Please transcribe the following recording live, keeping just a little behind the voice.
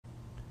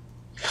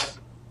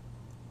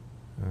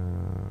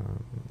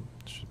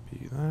Should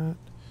be that.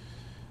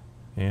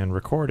 And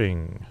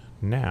recording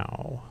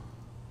now.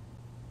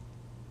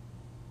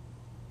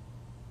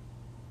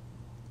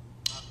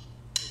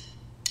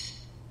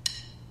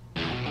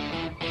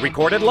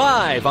 Recorded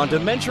live on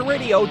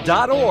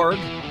DementiaRadio.org,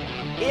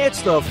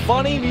 it's the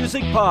Funny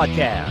Music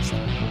Podcast.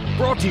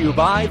 Brought to you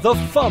by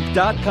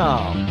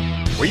FuMP.com,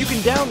 where you can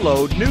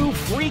download new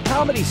free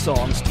comedy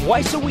songs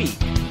twice a week.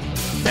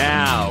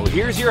 Now,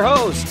 here's your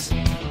hosts,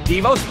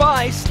 Devo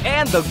Spice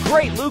and the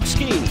great Luke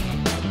Ski.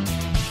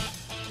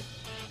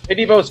 Hey,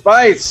 Devo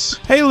Spice.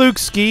 Hey, Luke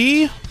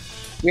Ski.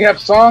 We have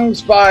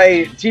songs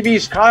by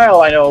TV's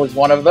Kyle, I know is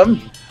one of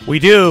them. We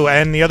do,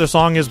 and the other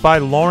song is by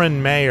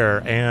Lauren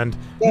Mayer, and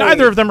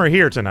neither of them are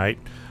here tonight.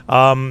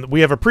 We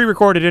have a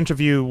pre-recorded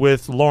interview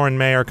with Lauren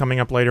Mayer coming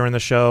up later in the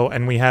show,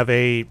 and we have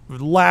a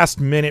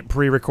last-minute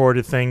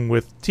pre-recorded thing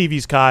with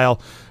TV's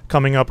Kyle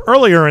coming up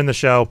earlier in the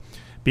show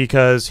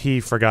because he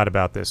forgot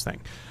about this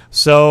thing.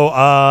 So,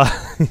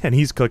 and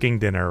he's cooking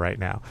dinner right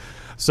now.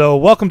 So,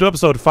 welcome to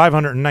episode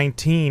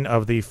 519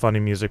 of the Funny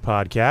Music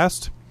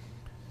Podcast.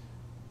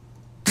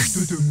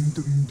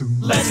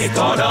 Let's get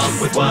caught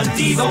up with what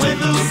Devo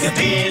and Luke have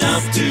been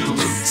up to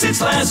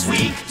since last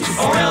week.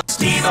 Or else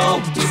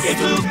Devo,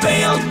 if Luke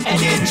bailed and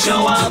didn't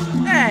show up.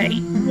 Hey,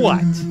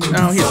 what?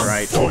 No, he's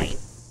right.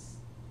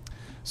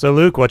 So,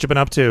 Luke, what you been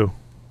up to?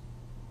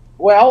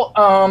 Well,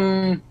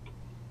 I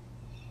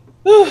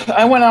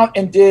went out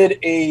and did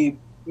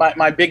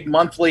my big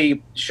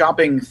monthly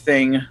shopping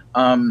thing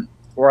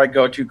where I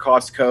go to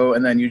Costco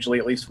and then usually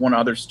at least one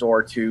other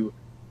store to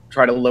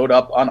try to load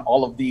up on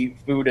all of the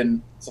food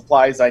and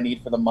supplies I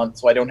need for the month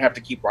so I don't have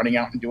to keep running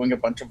out and doing a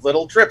bunch of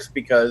little trips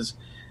because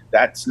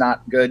that's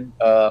not good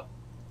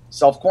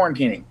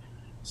self-quarantining.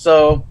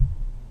 So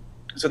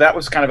that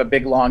was kind of a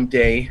big, long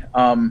day.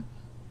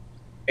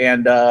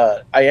 And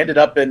I ended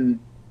up in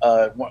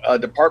a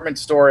department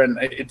store, and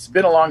it's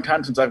been a long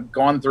time since I've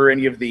gone through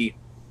any of the,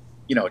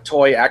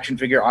 toy action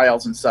figure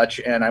aisles and such,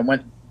 and I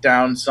went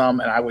down some,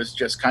 and I was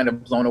just kind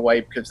of blown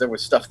away because there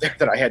was stuff there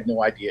that I had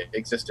no idea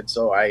existed.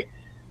 So I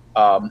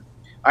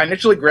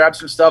initially grabbed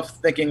some stuff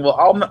thinking,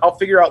 well, I'll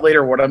figure out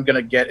later what I'm going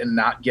to get and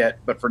not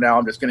get, but for now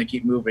I'm just going to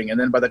keep moving. And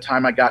then by the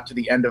time I got to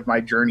the end of my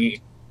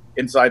journey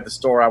inside the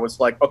store, I was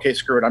like, okay,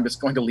 screw it. I'm just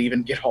going to leave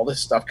and get all this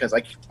stuff because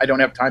I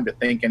don't have time to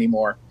think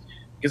anymore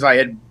because I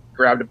had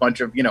grabbed a bunch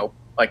of,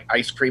 like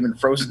ice cream and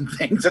frozen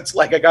things. It's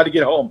like I got to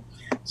get home.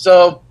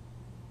 So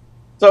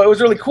it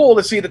was really cool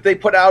to see that they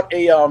put out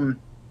a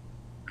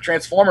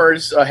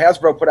Transformers,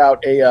 Hasbro put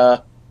out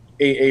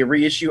a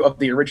reissue of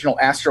the original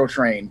Astro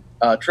Train,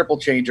 Triple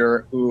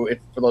Changer, who,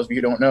 for those of you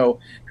who don't know,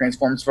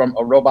 transforms from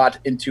a robot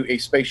into a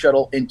space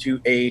shuttle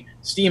into a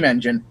steam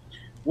engine,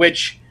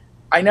 which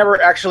I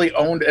never actually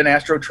owned an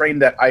Astro Train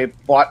that I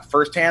bought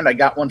firsthand. I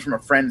got one from a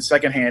friend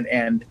secondhand,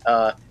 and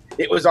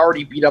it was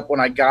already beat up when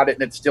I got it,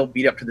 and it's still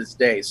beat up to this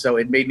day. So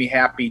it made me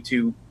happy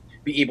to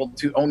be able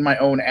to own my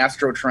own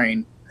Astro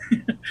Train.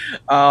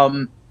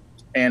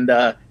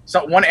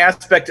 So one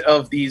aspect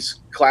of these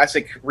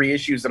classic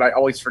reissues that I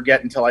always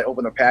forget until I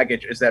open the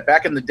package is that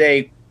back in the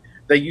day,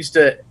 they used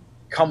to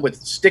come with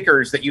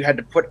stickers that you had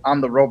to put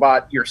on the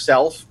robot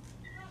yourself.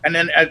 And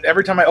then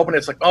every time I open it,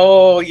 it's like,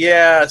 oh,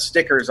 yeah,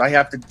 stickers. I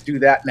have to do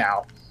that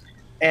now.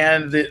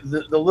 And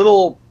the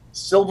little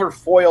silver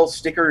foil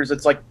stickers,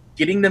 it's like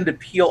getting them to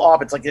peel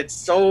off. It's like it's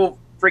so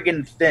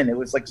friggin' thin. It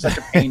was like such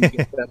a pain to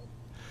get them.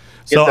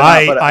 So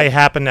I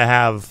happen to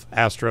have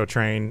Astro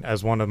Train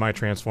as one of my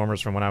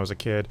Transformers from when I was a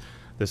kid.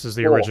 This is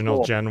the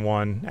original Gen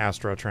 1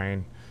 Astro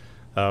Train.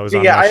 It was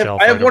on my shelf.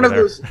 I have one of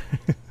those.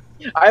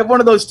 I have one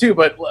of those too,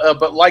 but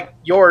like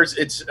yours,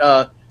 it's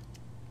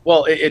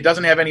it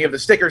doesn't have any of the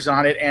stickers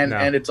on it,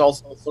 and it's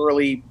also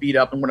thoroughly beat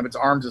up, and one of its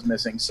arms is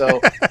missing.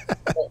 So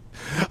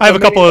I have a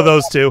couple of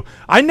those too.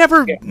 I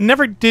never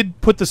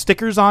did put the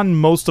stickers on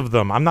most of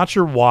them. I'm not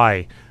sure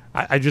why.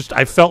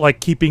 I felt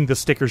like keeping the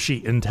sticker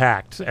sheet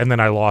intact, and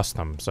then I lost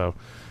them. So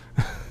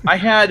I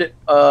had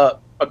a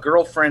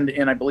girlfriend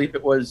in, I believe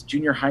it was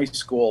junior high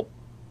school,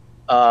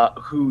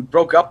 who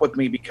broke up with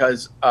me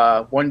because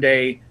one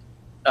day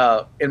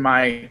in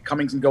my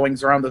comings and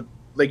goings around the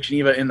Lake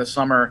Geneva in the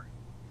summer,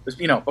 was,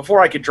 before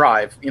I could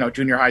drive,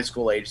 junior high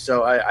school age.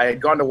 So I had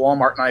gone to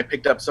Walmart and I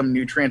picked up some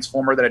new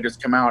Transformer that had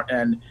just come out,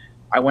 and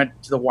I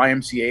went to the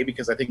YMCA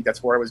because I think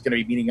that's where I was going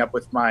to be meeting up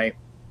with my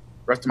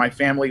rest of my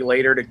family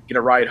later to get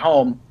a ride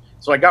home.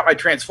 So I got my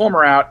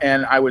Transformer out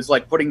and I was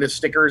like putting the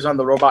stickers on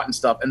the robot and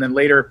stuff. And then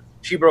later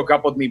she broke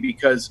up with me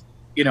because,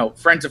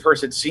 friends of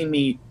hers had seen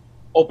me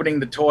opening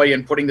the toy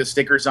and putting the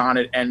stickers on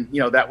it. And,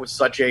 that was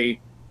such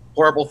a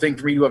horrible thing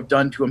for me to have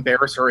done to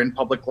embarrass her in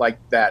public like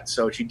that.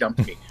 So she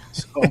dumped me.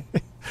 So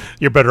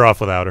you're better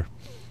off without her.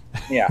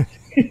 Yeah.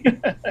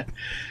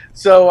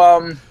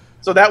 So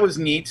that was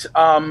neat.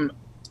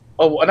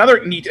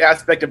 Another neat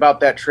aspect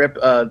about that trip,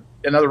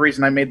 another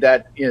reason I made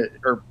that,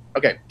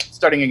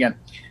 starting again.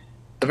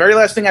 The very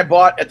last thing I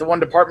bought at the one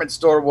department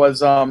store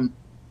was a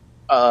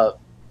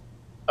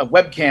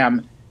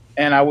webcam,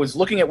 and I was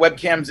looking at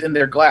webcams in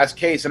their glass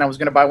case, and I was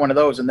going to buy one of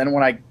those. And then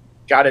when I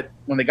got it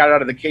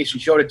out of the case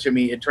and showed it to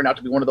me, it turned out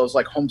to be one of those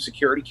like home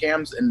security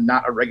cams and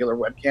not a regular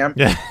webcam.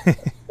 Yeah.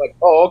 Like,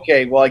 oh,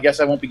 okay, well, I guess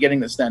I won't be getting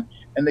this then.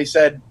 And they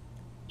said,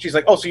 she's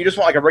like, oh, so you just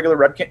want like a regular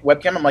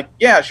webcam? I'm like,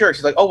 yeah, sure.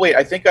 She's like, oh, wait,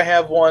 I think I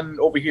have one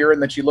over here.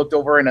 And then she looked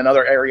over in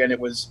another area, and it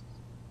was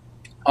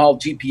all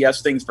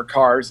GPS things for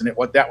cars, and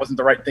that wasn't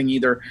the right thing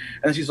either.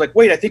 And then she's like,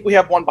 wait, I think we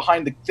have one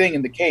behind the thing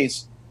in the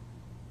case.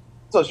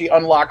 So she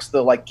unlocks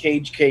the like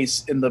cage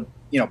case in the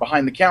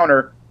behind the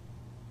counter,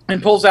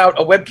 and pulls out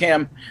a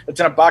webcam that's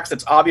in a box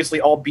that's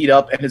obviously all beat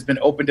up and has been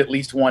opened at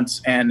least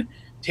once and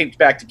taped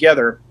back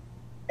together.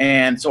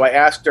 And so I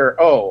asked her,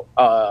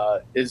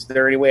 is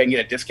there any way I can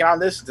get a discount on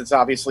this? It's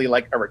obviously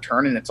like a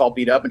return and it's all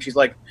beat up. And she's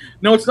like,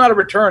 no, it's not a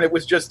return. It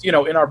was just, in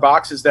our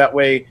boxes that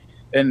way.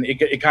 And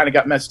it kind of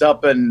got messed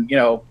up and,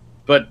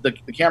 but the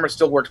camera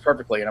still works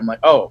perfectly. And I'm like,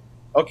 oh,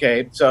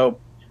 okay. So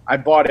I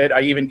bought it.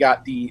 I even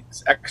got the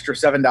extra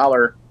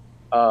 $7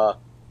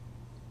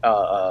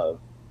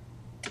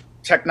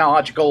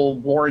 technological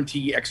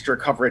warranty extra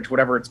coverage,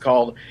 whatever it's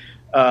called.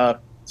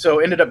 So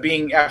it ended up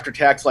being after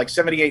tax like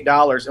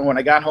 $78. And when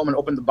I got home and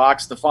opened the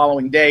box the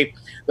following day,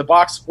 the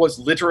box was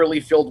literally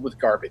filled with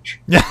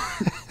garbage.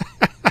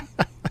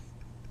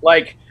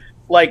 like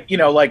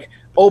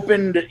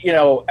opened,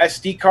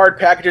 SD card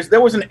packages. There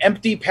was an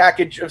empty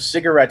package of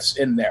cigarettes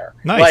in there.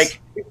 Nice.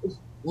 Like it was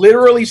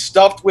literally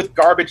stuffed with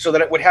garbage so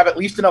that it would have at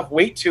least enough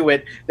weight to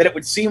it that it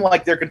would seem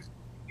like there could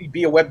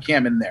be a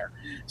webcam in there.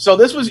 So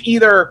this was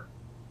either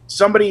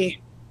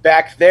somebody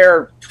back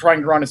there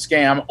trying to run a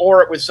scam,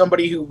 or it was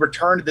somebody who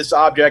returned this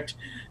object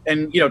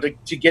and,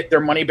 to get their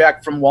money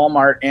back from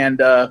Walmart and,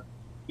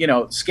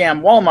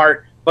 scam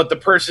Walmart. But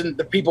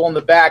the people in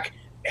the back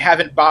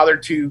haven't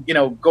bothered to,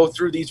 go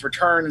through these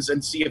returns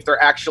and see if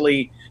they're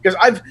actually, because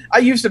I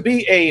used to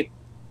be a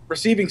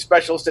receiving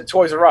specialist at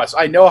Toys R Us.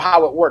 I know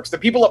how it works. The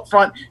people up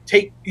front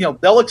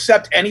they'll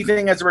accept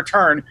anything as a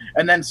return,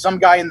 and then some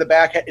guy in the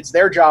back, it's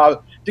their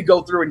job to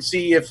go through and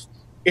see if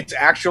it's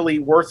actually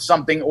worth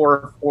something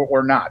or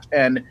not.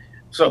 And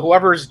so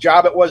whoever's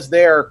job it was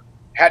there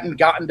hadn't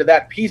gotten to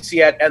that piece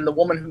yet, and the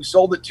woman who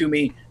sold it to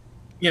me,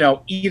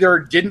 either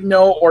didn't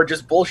know or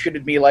just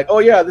bullshitted me like, oh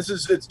yeah,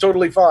 it's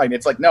totally fine.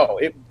 It's like, no,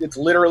 it's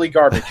literally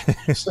garbage.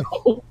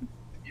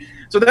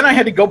 So then I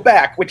had to go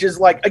back, which is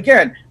like,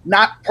 again,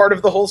 not part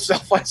of the whole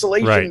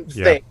self-isolation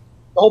thing. Yeah. The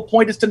whole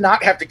point is to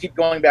not have to keep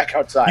going back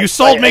outside. You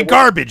sold me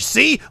garbage.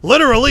 See?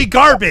 Literally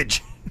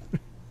garbage.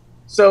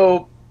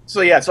 So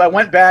I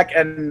went back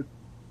and,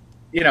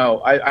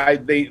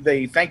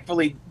 they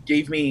thankfully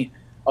gave me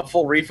a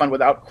full refund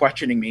without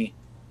questioning me.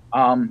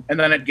 And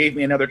then it gave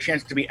me another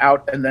chance to be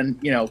out and then,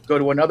 go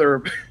to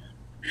another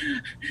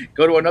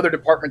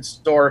department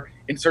store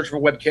in search for a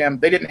webcam.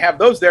 They didn't have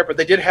those there, but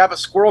they did have a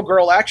Squirrel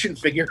Girl action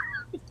figure.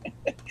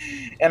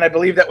 And I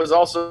believe that was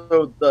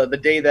also the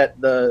day that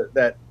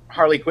that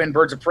Harley Quinn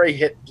Birds of Prey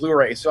hit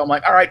Blu-ray. So I'm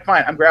like, all right,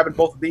 fine. I'm grabbing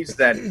both of these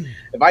then.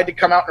 If I had to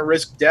come out and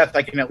risk death,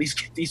 I can at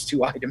least get these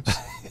two items.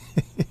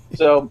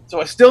 So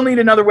I still need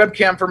another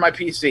webcam for my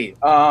PC.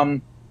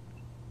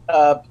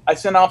 I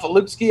sent off a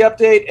Lukeski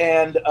update,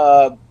 and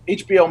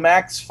HBO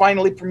Max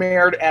finally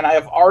premiered, and I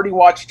have already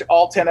watched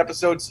all 10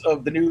 episodes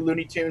of the new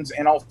Looney Tunes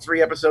and all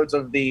 3 episodes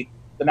of the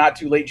Not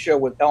Too Late show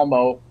with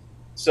Elmo.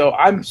 So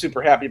I'm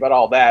super happy about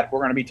all that. We're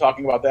going to be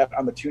talking about that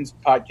on the Tunes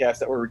podcast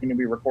that we're going to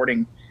be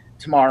recording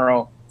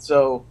tomorrow.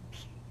 So,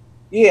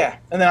 yeah.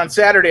 And then on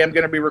Saturday, I'm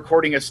going to be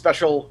recording a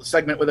special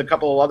segment with a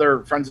couple of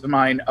other friends of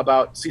mine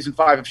about Season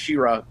 5 of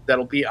She-Ra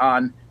that'll be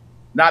on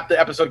not the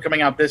episode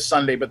coming out this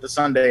Sunday, but the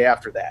Sunday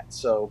after that.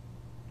 So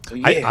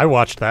yeah. I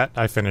watched that.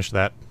 I finished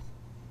that.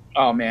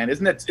 Oh, man.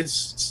 Isn't it?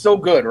 It's so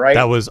good, right?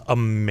 That was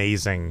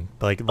amazing.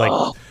 Like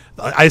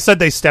I said,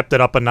 they stepped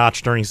it up a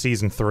notch during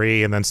Season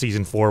 3, and then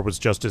Season 4 was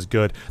just as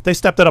good. They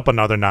stepped it up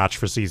another notch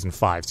for Season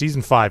 5.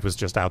 Season 5 was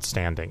just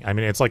outstanding. I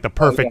mean, it's like the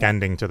perfect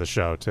ending to the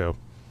show, too.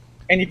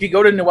 And if you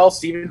go to Noelle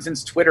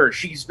Stevenson's Twitter,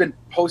 she's been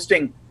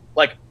posting,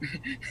 like,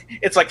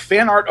 it's like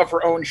fan art of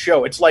her own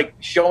show. It's like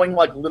showing,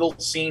 like, little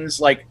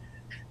scenes, like,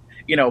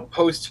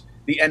 post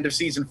the end of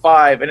Season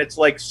 5, and it's,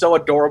 like, so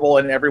adorable,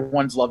 and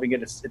everyone's loving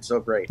it. It's so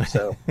great.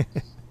 So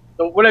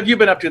what have you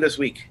been up to this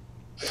week?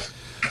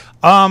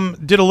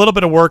 Did a little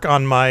bit of work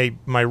on my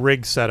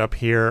rig setup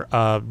here.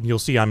 You'll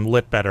see I'm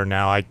lit better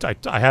now. I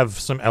have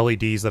some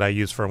LEDs that I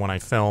use for when I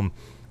film.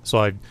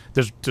 So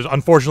there's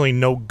unfortunately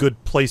no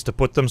good place to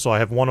put them. So I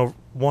have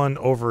one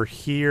over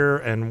here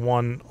and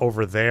one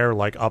over there,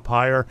 like up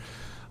higher.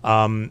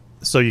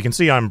 So you can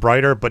see I'm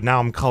brighter, but now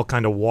I'm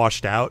kind of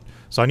washed out.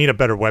 So I need a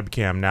better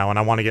webcam now, and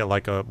I want to get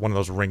like one of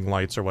those ring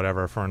lights or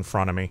whatever for in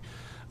front of me,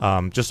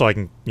 just so I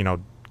can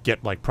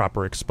get like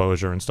proper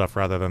exposure and stuff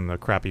rather than the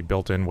crappy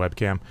built-in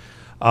webcam.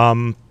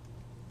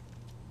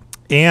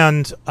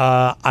 And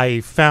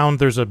I found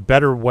there's a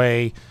better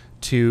way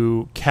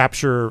to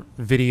capture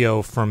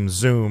video from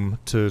Zoom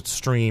to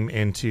stream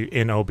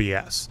in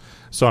OBS.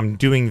 So I'm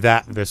doing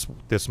that this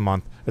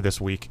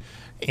week,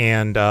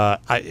 and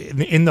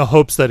in the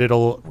hopes that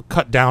it'll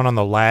cut down on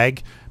the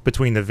lag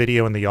between the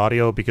video and the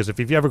audio. Because if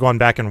you've ever gone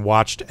back and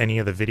watched any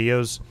of the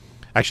videos,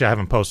 Actually, I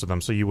haven't posted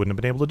them, so you wouldn't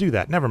have been able to do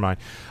that. Never mind.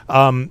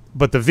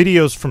 But the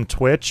videos from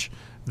Twitch,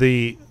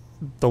 the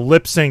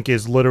lip sync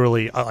is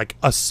literally like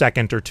a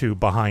second or two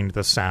behind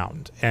the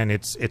sound, and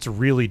it's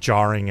really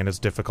jarring and it's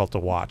difficult to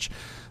watch.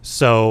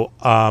 So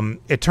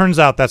it turns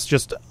out that's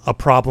just a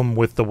problem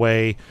with the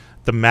way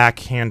the Mac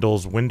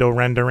handles window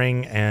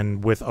rendering,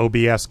 and with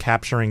OBS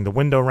capturing the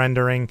window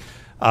rendering,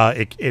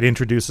 it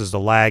introduces the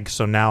lag.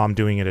 So now I'm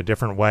doing it a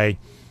different way,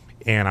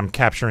 and I'm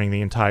capturing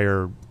the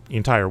entire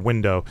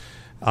window,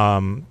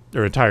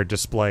 or entire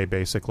display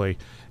basically,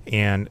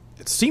 and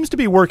it seems to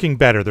be working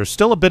better. There's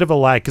still a bit of a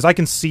lag because I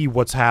can see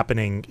what's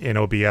happening in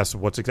OBS,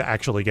 what's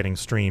actually getting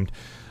streamed,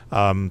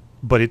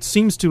 but it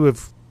seems to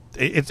have.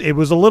 It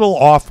was a little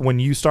off when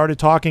you started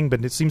talking,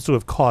 but it seems to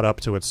have caught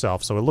up to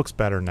itself, so it looks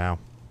better now.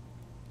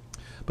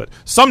 But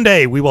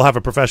someday we will have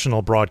a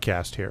professional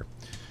broadcast here.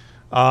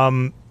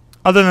 Other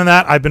than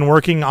that, I've been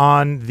working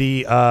on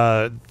the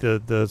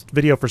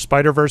video for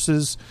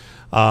Spider-Verses.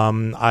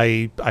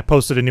 I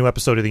posted a new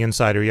episode of The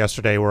Insider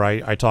yesterday where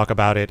I talk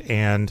about it,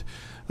 and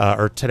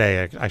or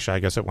today, actually, I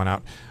guess it went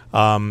out.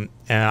 And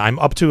I'm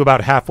up to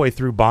about halfway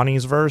through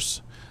Bonnie's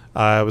verse.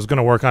 I was going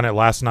to work on it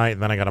last night,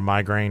 and then I got a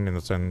migraine, and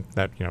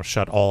that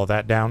shut all of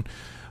that down.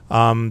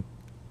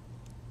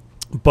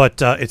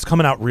 But it's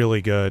coming out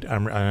really good,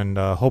 and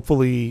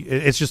hopefully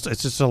it's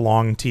just a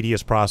long,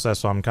 tedious process.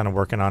 So I'm kind of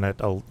working on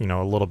it, a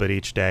little bit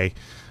each day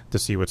to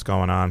see what's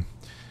going on.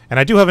 And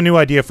I do have a new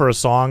idea for a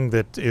song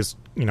that is,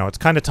 it's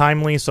kind of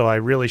timely. So I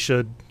really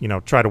should,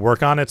 try to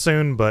work on it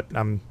soon. But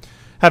I'm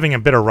having a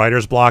bit of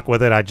writer's block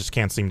with it. I just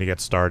can't seem to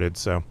get started.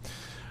 So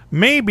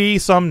maybe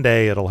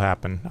someday it'll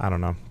happen. I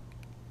don't know.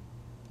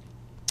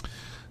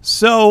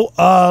 So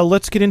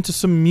let's get into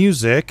some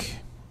music.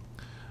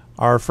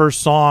 Our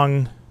first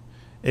song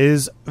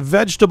is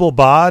Vegetable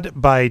Bod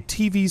by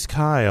TV's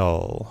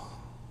Kyle.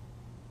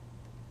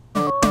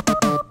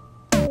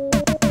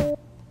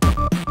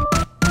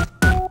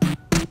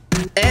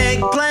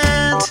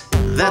 Eggplant,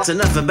 that's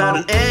enough about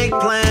an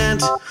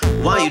eggplant.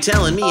 Why you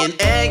telling me an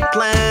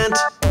eggplant?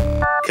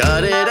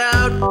 Cut it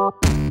out.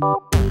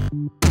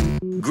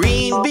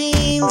 Green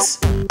beans,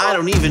 I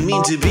don't even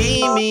mean to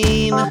be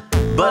mean,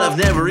 but I've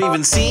never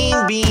even seen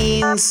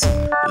beans.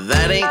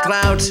 That ain't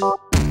clout.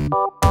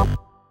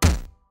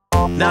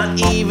 Not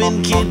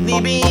even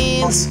kidney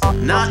beans,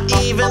 not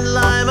even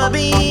lima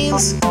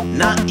beans,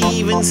 not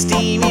even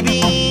steamy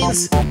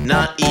beans,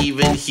 not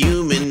even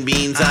human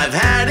beans. I've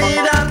had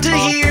it up to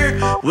here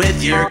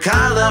with your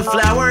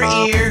cauliflower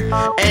ear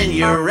and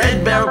your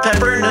red bell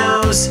pepper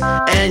nose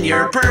and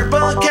your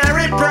purple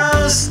carrot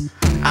prose.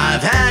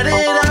 I've had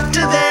it up to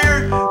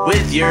there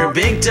with your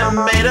big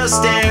tomato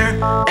stare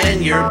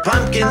and your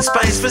pumpkin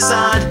spice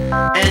facade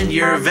and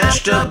your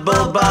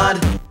vegetable bod.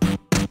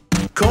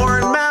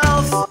 Corn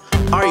mouth,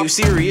 are you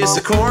serious,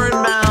 a corn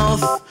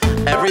mouth?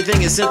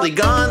 Everything is simply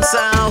gone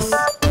south.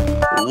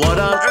 What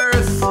on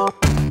earth?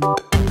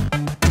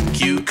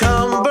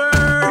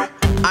 Cucumber,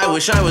 I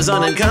wish I was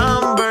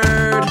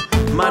unencumbered.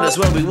 Might as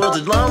well be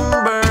wilted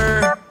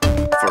lumber,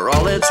 for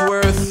all it's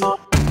worth.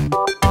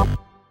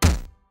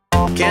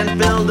 Can't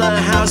build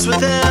a house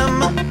with him,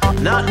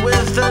 not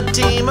with a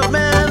team of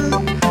men.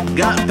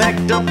 Got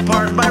pecked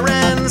apart by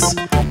wrens,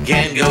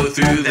 can't go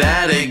through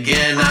that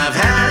again. I've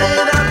had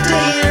it up to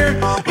here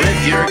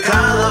with your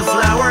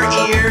cauliflower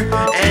ear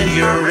and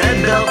your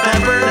red bell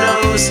pepper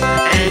nose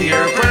and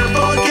your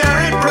purple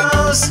carrot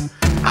prose.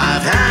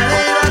 I've had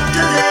it up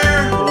to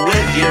there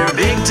with your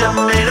big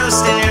tomato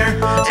stare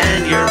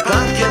and your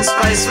pumpkin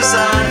spice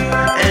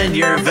facade and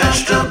your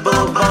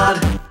vegetable bod.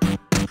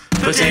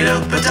 Potato,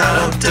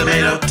 potato,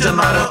 tomato,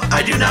 tomato.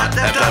 I do not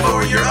have time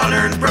for your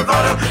unearned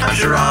bravado. I'm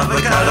sure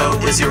avocado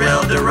is your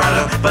El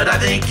Dorado, but I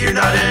think you're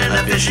not an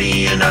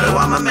aficionado.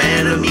 I'm a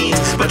man of means,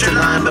 but your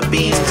lima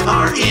beans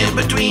are in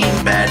between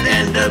bad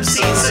and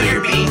obscene. So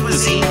your bean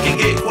cuisine can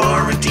get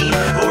quarantined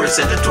or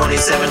sent to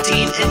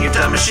 2017 in your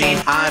time machine.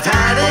 I've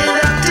had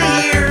it up to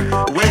here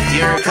with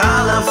your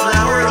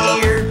cauliflower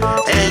ear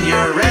and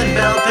your red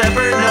bell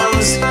pepper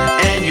nose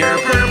and your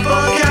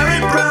purple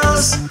carrot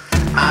prose.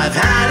 I've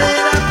had it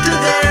up to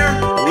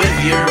there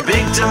with your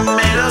big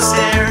tomato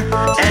stare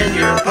and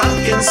your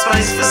pumpkin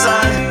spice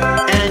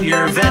facade and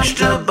your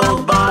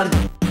vegetable bod.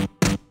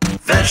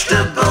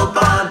 Vegetable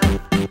bod.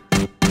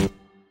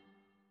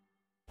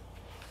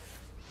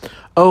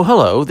 Oh,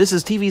 hello, this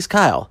is TV's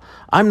Kyle.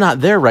 I'm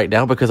not there right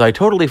now because I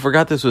totally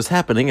forgot this was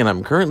happening and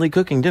I'm currently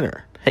cooking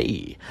dinner.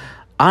 Hey,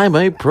 I'm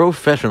a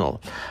professional.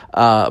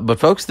 But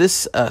folks,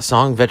 this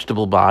song,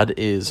 Vegetable Bod,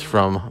 is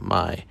from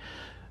my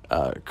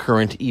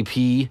current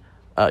EP,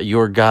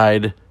 Your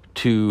Guide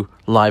to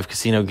Live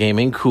Casino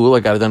Gaming. Cool, I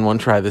got it on one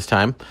try this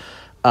time.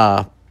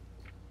 Yeah,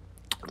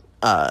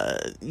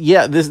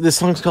 this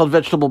song's called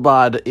Vegetable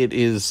Bod. It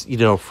is,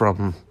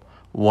 from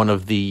one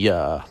of the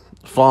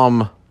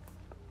FuMP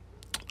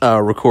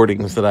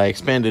recordings that I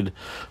expanded.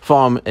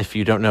 FuMP, if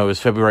you don't know, is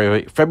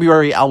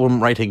February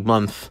album writing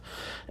month,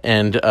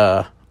 and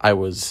I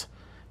was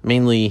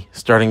mainly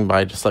starting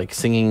by just like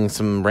singing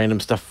some random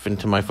stuff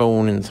into my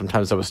phone, and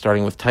sometimes I was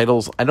starting with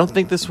titles. I don't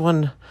think this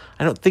one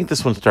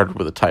started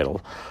with a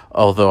title,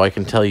 although I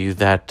can tell you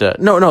that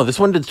no, this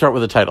one did start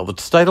with a title. The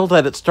title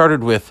that it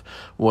started with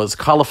was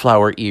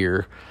Cauliflower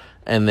Ear,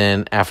 and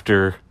then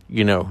after,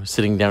 you know,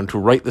 sitting down to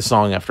write the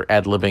song after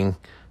ad-libbing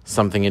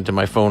something into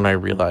my phone, I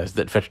realized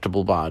that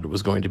Vegetable Bod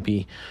was going to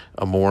be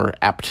a more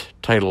apt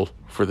title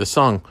for the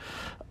song.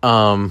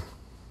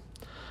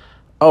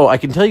 I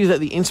can tell you that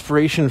the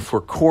inspiration for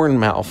Corn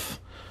Mouth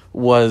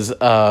was,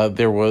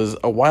 there was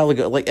a while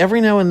ago, like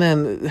every now and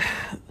then,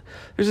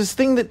 there's this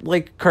thing that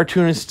like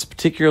cartoonists,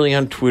 particularly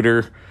on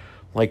Twitter,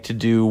 like to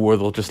do, where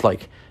they'll just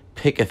like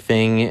pick a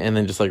thing and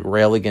then just like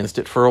rail against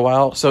it for a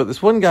while. So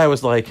this one guy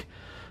was like,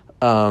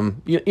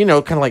 you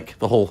know, kind of like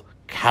the whole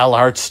Cal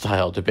Art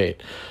style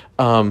debate.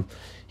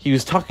 He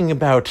was talking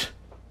about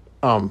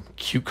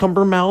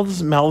cucumber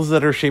mouths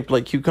that are shaped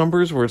like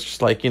cucumbers, where it's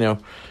just like, you know,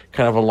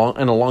 kind of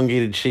an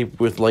elongated shape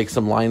with like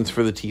some lines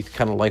for the teeth,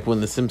 kind of like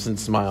when the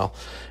Simpsons smile.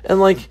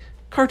 And like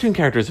cartoon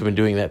characters have been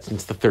doing that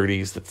since the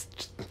 30s. That's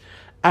just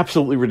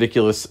absolutely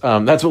ridiculous.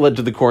 That's what led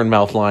to the corn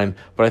mouth line,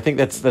 but I think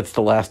that's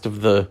the last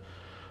of the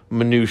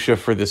minutia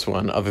for this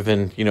one, other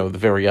than, you know, the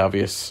very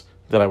obvious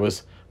that I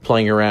was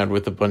playing around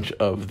with a bunch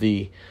of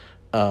the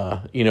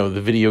you know, the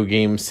video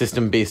game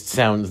system-based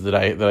sounds that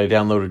I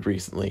downloaded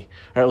recently,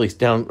 or at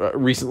least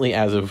recently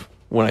as of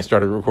when I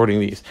started recording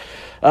these.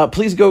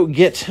 Please go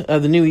get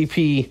the new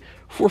EP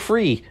for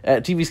free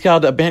at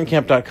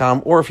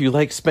tvscal.bandcamp.com, or if you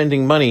like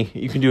spending money,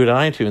 you can do it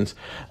on iTunes.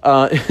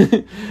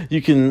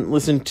 You can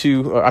listen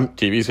to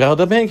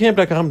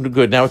tvscal.bandcamp.com.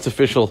 Good, now it's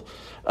official.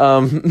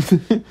 Other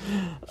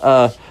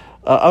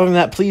than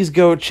that, please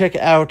go check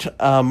out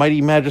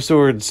Mighty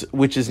Magiswords,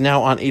 which is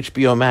now on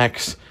HBO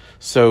Max.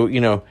 So, you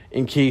know,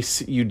 in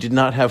case you did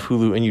not have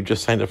Hulu and you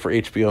just signed up for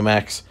HBO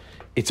Max,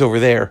 it's over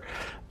there.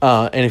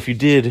 And if you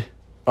did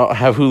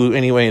have Hulu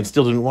anyway and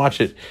still didn't watch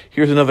it,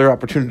 here's another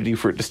opportunity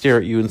for it to stare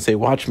at you and say,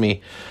 watch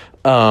me.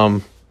 Yeah.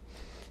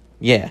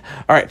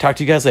 All right, talk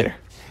to you guys later.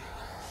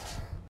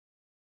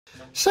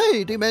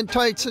 Say,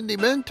 Dementites and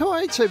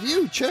Dementoids, have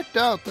you checked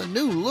out the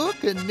new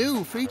look and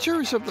new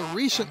features of the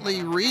recently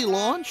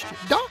relaunched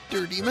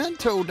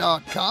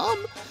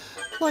DrDemento.com?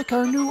 Like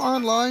our new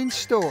online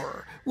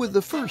store, with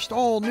the first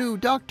all-new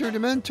Dr.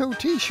 Demento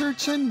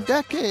t-shirts in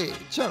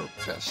decades. Our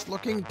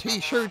best-looking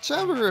t-shirts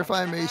ever, if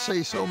I may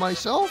say so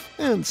myself.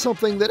 And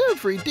something that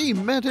every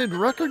demented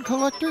record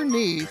collector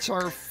needs,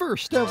 our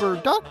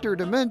first-ever Dr.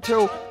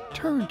 Demento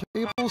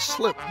turntable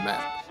slip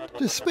mat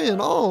to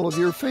spin all of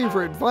your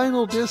favorite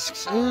vinyl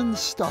discs in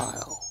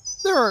style.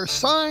 There are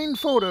signed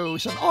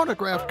photos and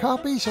autographed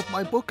copies of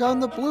my book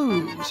on the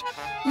blues.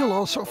 You'll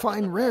also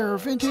find rare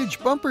vintage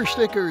bumper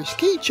stickers,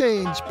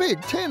 keychains, big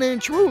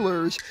 10-inch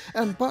rulers,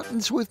 and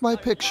buttons with my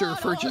picture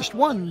for just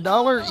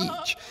 $1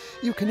 each.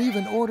 You can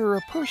even order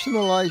a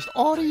personalized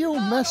audio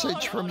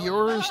message from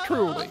yours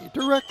truly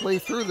directly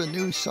through the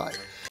new site.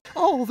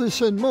 All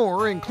this and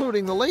more,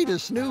 including the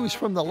latest news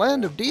from the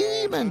land of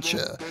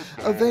dementia,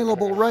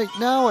 available right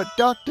now at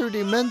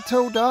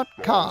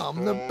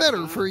DrDemento.com. The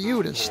better for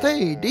you to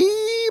stay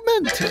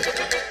demented.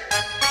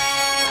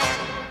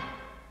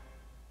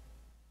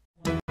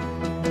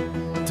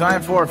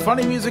 Time for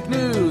funny music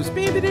news.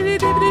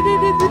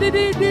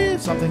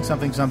 Something.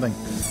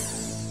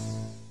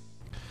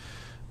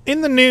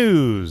 In the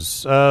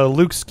news,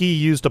 Luke Ski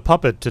used a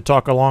puppet to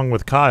talk along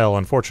with Kyle.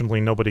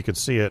 Unfortunately, nobody could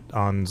see it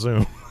on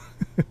Zoom.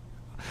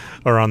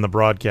 Or on the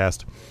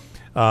broadcast.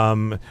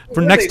 For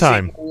next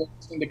time,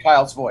 listening to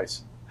Kyle's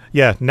voice.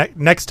 Yeah,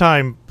 next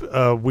time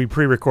we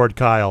pre-record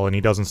Kyle and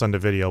he doesn't send a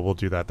video, we'll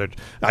do that.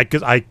 I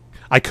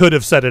could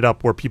have set it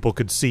up where people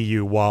could see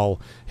you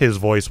while his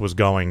voice was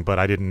going, but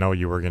I didn't know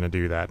you were going to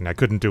do that, and I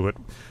couldn't do it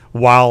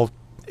while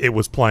it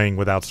was playing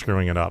without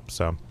screwing it up.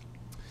 So,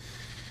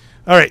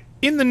 all right,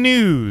 in the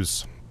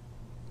news.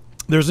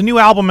 There's a new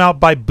album out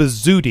by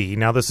Bazooty.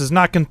 Now, this is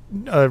not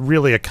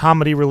really a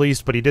comedy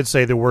release, but he did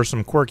say there were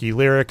some quirky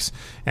lyrics,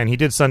 and he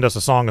did send us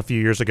a song a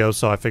few years ago,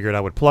 so I figured I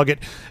would plug it.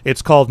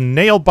 It's called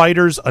Nail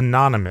Biters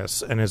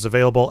Anonymous, and is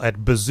available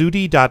at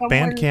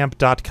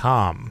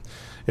bazooty.bandcamp.com.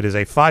 It is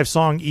a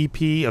 5-song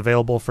EP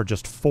available for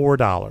just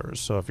 $4.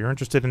 So if you're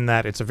interested in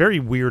that, it's a very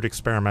weird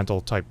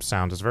experimental type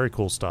sound. It's very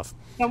cool stuff.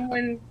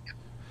 I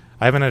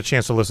haven't had a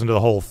chance to listen to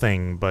the whole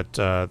thing, but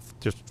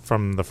just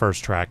from the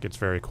first track, it's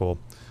very cool.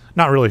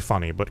 Not really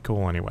funny, but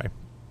cool anyway.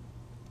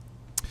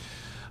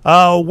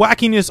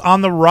 Wackiness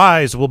on the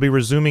Rise will be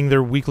resuming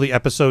their weekly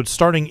episodes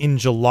starting in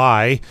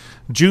July.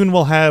 June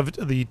will have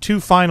the 2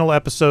 final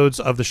episodes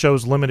of the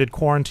show's limited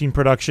quarantine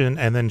production,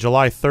 and then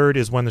July 3rd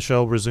is when the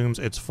show resumes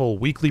its full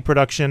weekly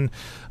production.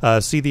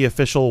 See the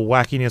official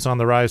Wackiness on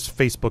the Rise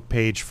Facebook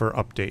page for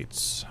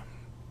updates.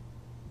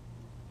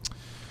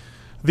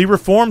 The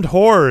Reformed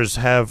Whores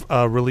have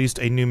released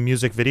a new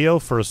music video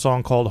for a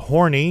song called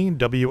Whorny,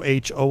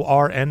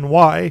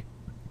 W-H-O-R-N-Y.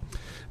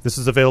 This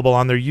is available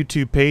on their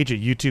YouTube page at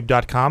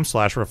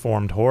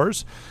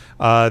youtube.com/reformedwhores.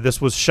 This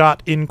was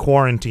shot in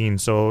quarantine,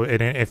 so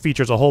it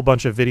features a whole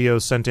bunch of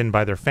videos sent in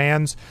by their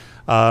fans.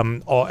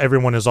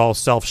 Everyone is all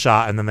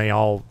self-shot, and then they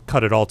all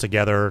cut it all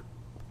together,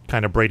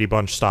 kind of Brady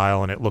Bunch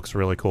style, and it looks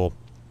really cool.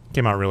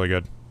 Came out really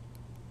good.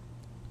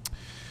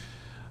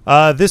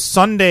 This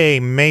Sunday,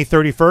 May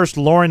 31st,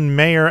 Lauren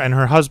Mayer and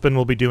her husband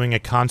will be doing a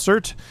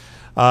concert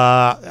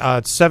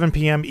at 7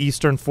 p.m.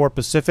 Eastern, 4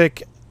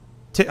 Pacific.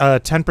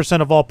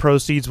 10% of all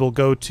proceeds will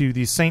go to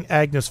the St.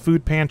 Agnes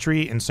Food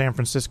Pantry in San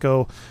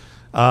Francisco.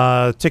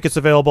 Tickets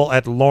available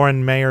at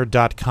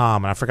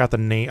laurenmayer.com. And I forgot the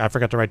name. I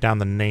forgot to write down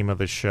the name of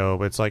the show.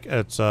 But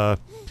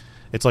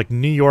it's like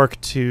New York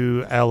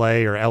to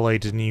L.A. or L.A.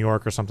 to New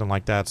York or something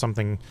like that.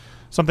 Something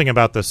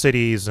about the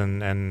cities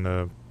and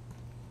the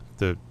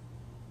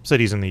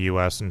cities in the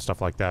U.S. and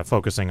stuff like that,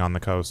 focusing on the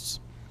coasts.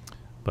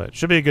 But it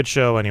should be a good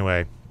show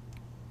anyway.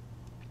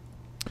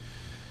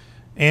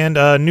 And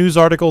a news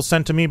article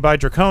sent to me by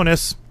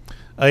Draconis.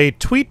 A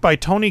tweet by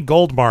Tony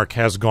Goldmark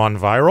has gone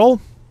viral.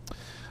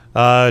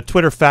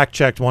 Twitter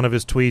fact-checked one of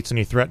his tweets, and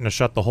he threatened to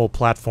shut the whole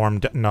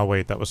platform No,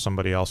 wait, that was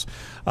somebody else.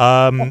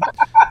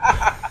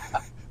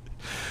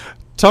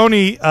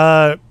 Tony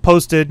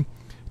posted,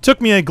 "Took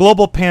me a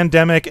global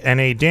pandemic and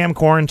a damn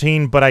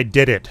quarantine, but I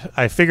did it.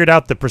 I figured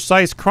out the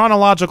precise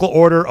chronological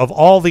order of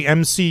all the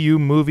MCU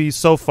movies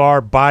so far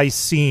by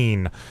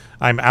scene.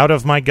 I'm out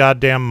of my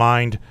goddamn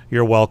mind.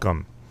 You're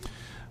welcome."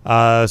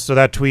 So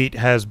that tweet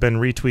has been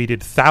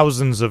retweeted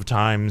thousands of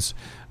times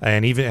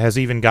and has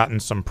even gotten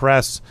some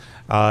press.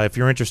 If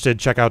you're interested,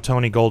 check out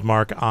Tony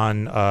Goldmark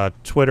on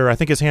Twitter. I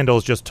think his handle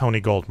is just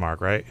Tony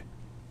Goldmark, right?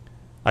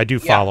 I do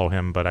follow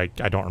him, but I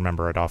don't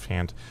remember it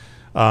offhand.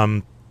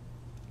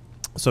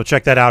 So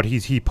check that out.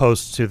 He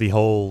posts to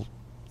the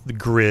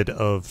grid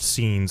of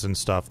scenes and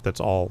stuff that's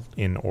all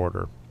in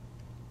order.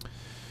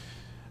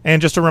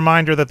 And just a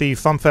reminder that the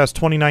FuMPFest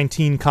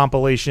 2019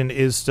 compilation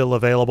is still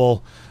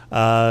available.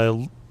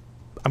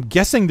 I'm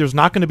guessing there's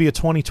not going to be a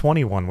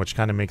 2020 one, which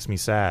kind of makes me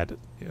sad.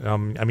 I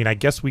mean, I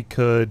guess we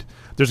could.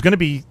 There's going to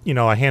be,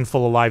 a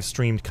handful of live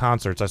streamed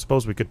concerts. I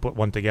suppose we could put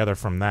one together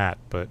from that,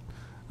 but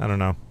I don't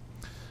know.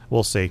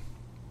 We'll see.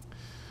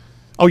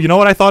 Oh, you know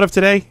what I thought of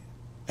today?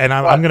 And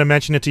I'm going to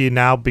mention it to you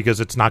now because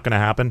it's not going to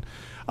happen.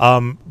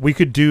 We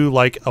could do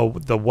like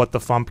the What the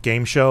FuMP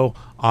game show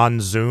on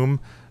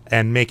Zoom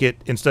and make it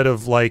instead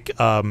of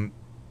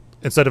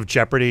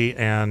Jeopardy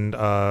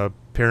and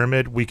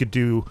Pyramid, we could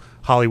do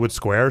Hollywood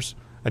Squares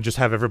and just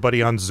have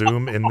everybody on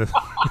Zoom in the.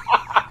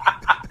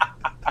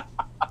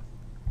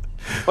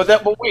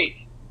 But wait,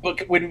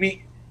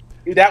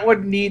 that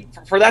would need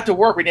for that to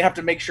work. We'd have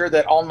to make sure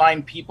that all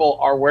 9 people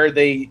are where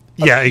they.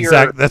 Yeah, appear.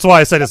 exactly. That's why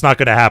I said it's not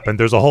going to happen.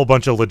 There's a whole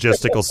bunch of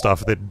logistical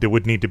stuff that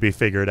would need to be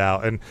figured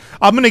out, and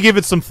I'm going to give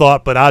it some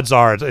thought. But odds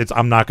are,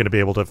 I'm not going to be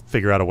able to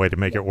figure out a way to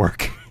make it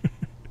work.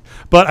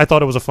 But I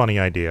thought it was a funny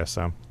idea.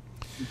 So,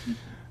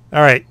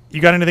 all right, you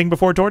got anything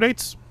before tour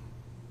dates?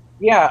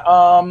 Yeah.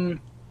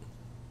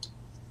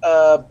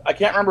 I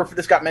can't remember if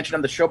this got mentioned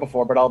on the show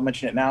before, but I'll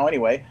mention it now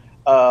anyway.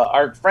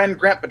 Our friend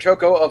Grant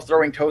Pachoco of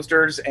Throwing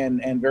Toasters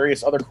and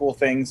various other cool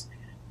things.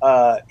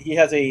 He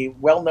has a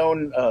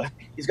well-known,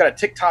 he's got a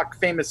TikTok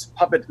famous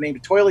puppet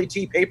named Toily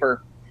T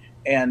Paper,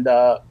 and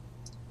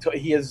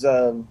he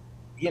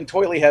and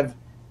Toily have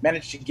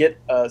managed to get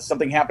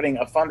something happening,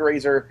 a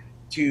fundraiser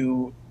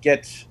to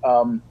get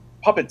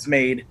puppets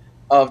made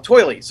of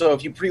Toily. So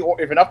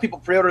if enough people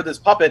pre-order this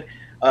puppet,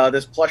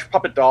 this plush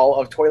puppet doll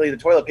of Toily the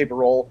toilet paper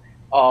roll,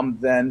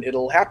 then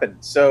it'll happen.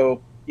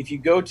 So if you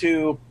go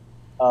to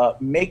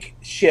Make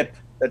Ship,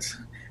 that's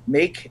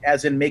make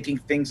as in making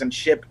things and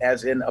ship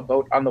as in a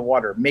boat on the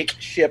water,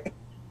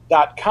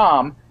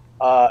 makeship.com,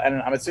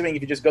 and I'm assuming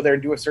if you just go there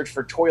and do a search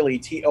for Toily,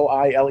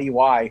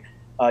 Toiley,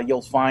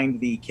 you'll find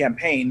the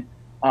campaign.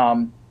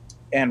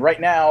 And right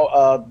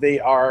now they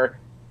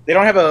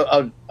don't have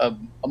a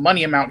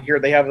money amount here.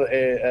 They have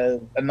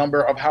a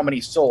number of how many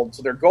sold.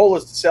 So their goal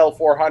is to sell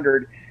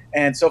 400,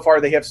 and so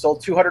far they have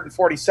sold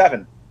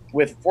 247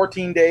 with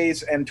 14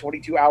 days and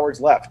 22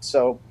 hours left.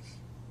 So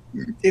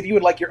if you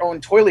would like your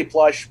own Toily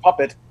plush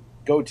puppet,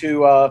 go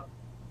to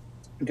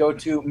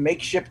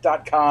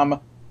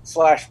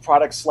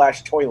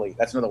makeship.com/product/Toily.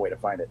 That's another way to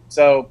find it.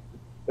 So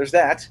there's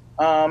that.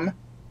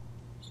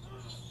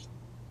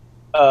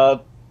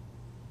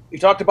 You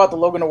talked about the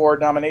Logan Award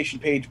nomination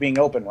page being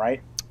open,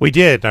 right? We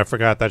did. I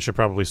forgot that should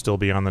probably still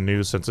be on the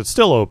news since it's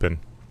still open.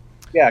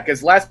 Yeah,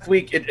 because last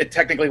week it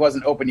technically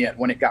wasn't open yet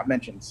when it got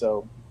mentioned.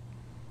 So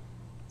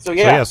yeah. So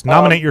yes,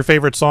 nominate your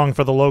favorite song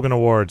for the Logan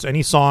Awards.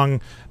 Any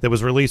song that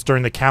was released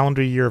during the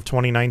calendar year of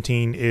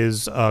 2019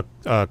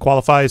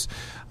 qualifies.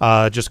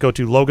 Just go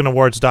to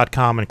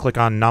loganawards.com and click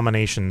on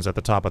nominations at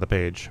the top of the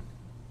page.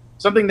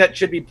 Something that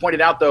should be pointed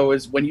out, though,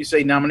 is when you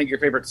say nominate your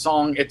favorite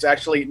song, it's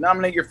actually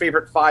nominate your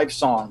favorite 5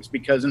 songs,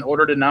 because in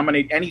order to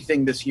nominate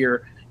anything this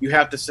year, you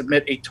have to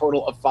submit a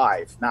total of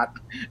 5.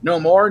 No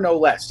more, no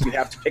less. You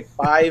have to pick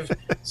 5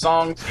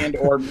 songs and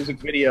or music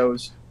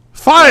videos.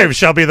 5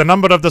 shall be the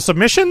number of the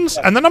submissions,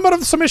 and the number of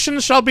the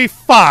submissions shall be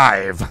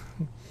 5.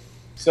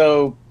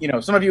 So,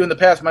 some of you in the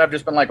past might have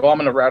just been like, I'm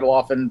going to rattle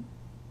off and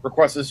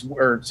request this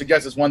or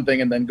suggest this one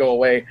thing and then go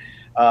away.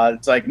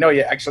 It's like, no,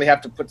 you actually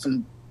have to put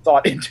some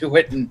thought into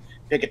it and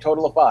pick a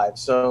total of 5.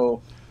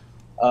 So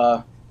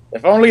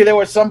if only there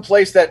was some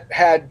place that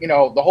had,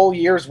 the whole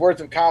year's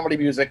worth of comedy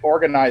music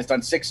organized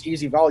on 6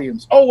 easy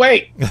volumes. Oh,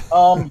 wait.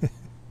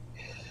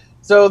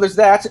 So there's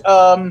that.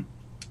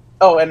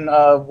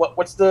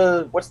 What's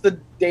the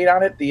date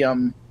on it?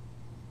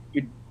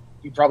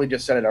 You probably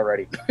just said it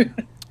already.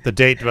 The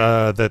date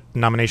that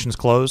nominations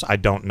close, I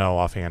don't know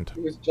offhand.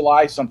 It was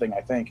July something,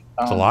 I think.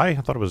 July? I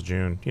thought it was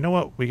June. You know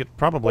what? We get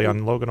probably on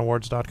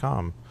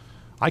LoganAwards.com.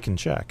 I can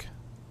check.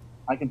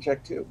 I can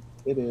check too.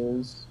 It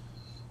is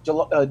June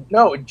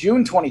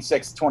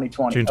 26th,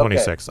 2020. June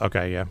 26th.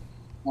 Okay, yeah.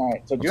 All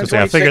right. So June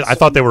 26th. I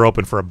thought they were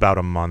open for about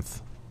a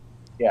month.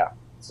 Yeah.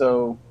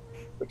 So,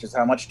 which is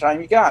how much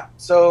time you got.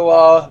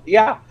 So,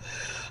 yeah.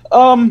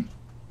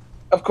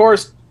 Of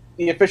course,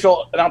 the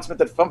official announcement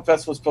that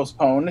FuMPFest was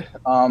postponed.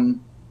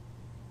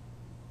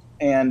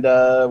 And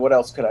what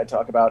else could I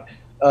talk about?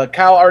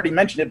 Kyle already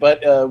mentioned it,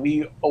 but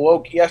we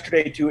awoke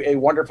yesterday to a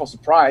wonderful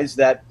surprise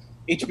that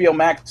HBO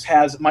Max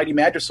has Mighty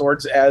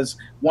Magiswords as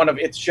one of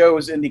its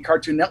shows in the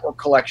Cartoon Network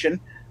collection.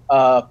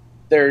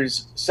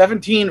 There's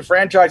 17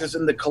 franchises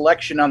in the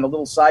collection on the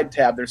little side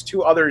tab. There's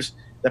 2 others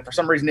that for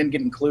some reason didn't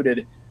get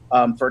included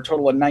for a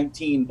total of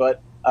 19.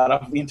 But out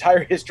of the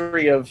entire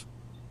history of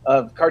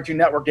Cartoon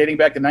Network dating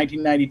back to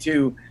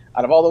 1992,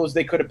 out of all those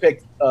they could have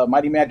picked,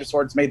 Mighty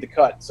Magiswords made the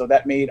cut. So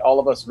that made all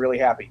of us really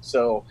happy.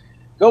 So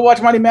go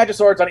watch Mighty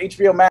Magiswords on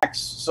HBO Max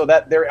so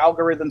that their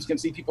algorithms can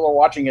see people are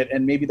watching it,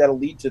 and maybe that'll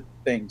lead to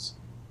things.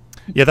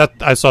 Yeah,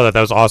 I saw that.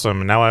 That was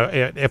awesome. Now,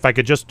 if I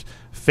could just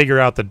figure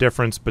out the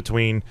difference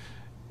between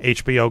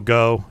HBO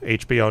Go,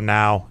 HBO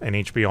Now, and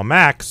HBO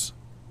Max,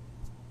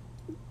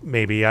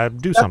 maybe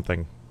I'd do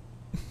something.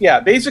 Yeah,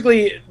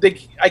 basically,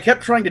 I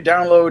kept trying to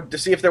download to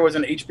see if there was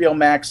an HBO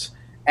Max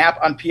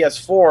app on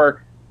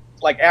PS4,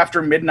 like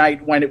after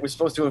midnight when it was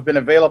supposed to have been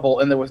available,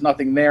 and there was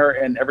nothing there.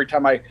 And every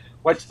time I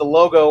went to the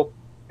logo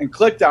and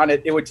clicked on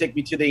it, it would take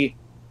me to the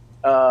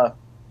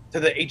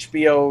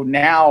HBO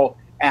Now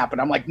app,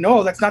 and I'm like,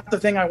 no, that's not the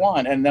thing I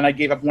want. And then I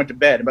gave up and went to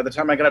bed. And by the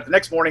time I got up the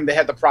next morning, they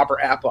had the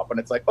proper app up, and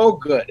it's like, oh,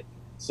 good.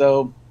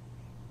 So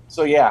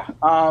yeah.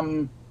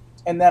 And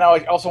then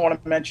I also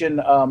want to mention,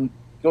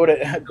 go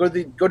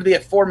to the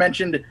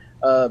aforementioned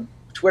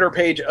Twitter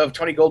page of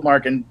Tony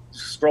Goldmark and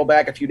scroll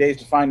back a few days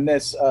to find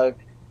this,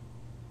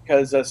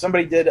 because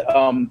somebody did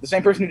the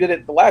same person who did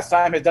it the last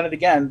time has done it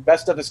again.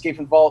 Best of Escape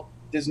from Vault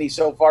Disney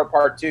So Far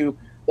Part 2,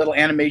 little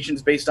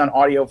animations based on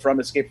audio from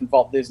Escape from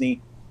Vault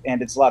Disney.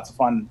 And it's lots of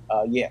fun.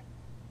 Yeah.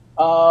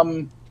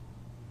 I'm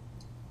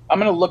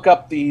going to look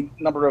up the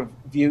number of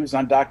views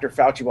on Dr.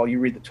 Fauci while you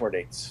read the tour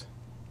dates.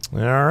 All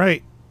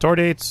right. Tour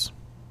dates.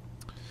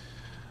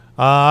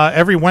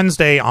 Every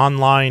Wednesday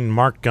online,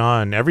 Mark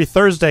Gunn. Every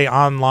Thursday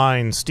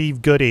online,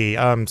 Steve Goody.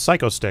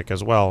 Psycho Stick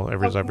as well,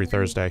 every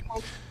Thursday.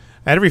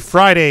 And every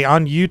Friday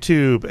on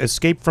YouTube,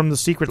 Escape from the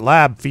Secret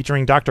Lab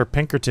featuring Dr.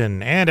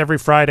 Pinkerton. And every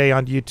Friday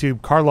on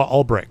YouTube, Carla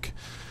Ulbrich.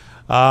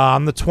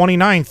 On the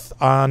 29th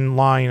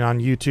online on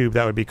YouTube,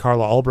 that would be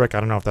Carla Ulbrich.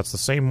 I don't know if that's the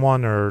same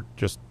one or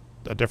just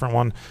a different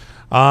one.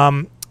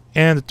 And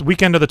the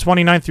weekend of the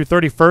 29th through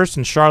 31st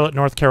in Charlotte,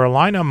 North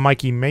Carolina,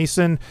 Mikey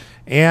Mason.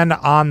 And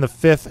on the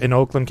 5th in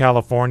Oakland,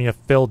 California,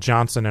 Phil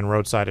Johnson and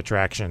Roadside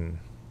Attraction.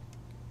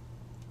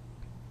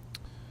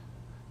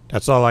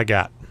 That's all I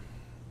got.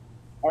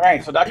 All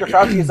right, so Dr.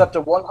 Fauci is up to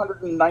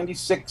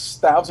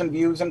 196,000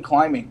 views and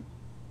climbing.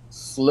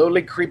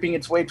 Slowly creeping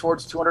its way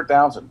towards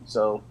 200,000.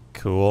 So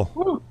cool.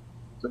 Woo.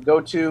 So go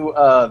to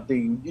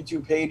the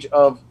YouTube page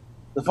of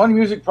the Funny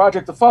Music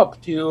Project, the FuMP,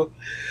 to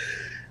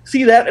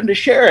see that and to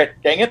share it.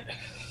 Dang it.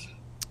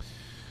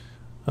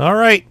 All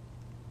right.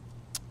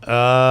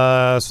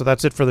 So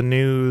that's it for the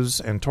news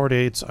and tour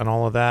dates and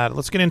all of that.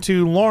 Let's get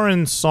into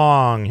Lauren's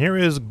song. Here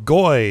is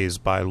Goys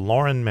by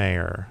Lauren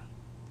Mayer.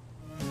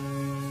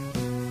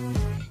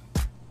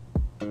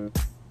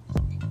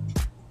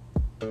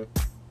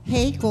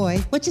 Hey, Goy.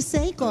 What you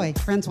say, Goy?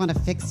 Friends want to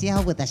fix ya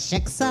with a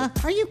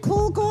shiksa? Are you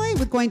cool, Goy,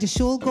 with going to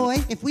shul, Goy?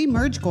 If we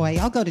merge, Goy,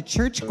 I'll go to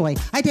church, Goy.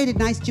 I dated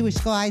nice Jewish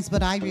guys,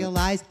 but I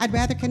realized I'd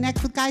rather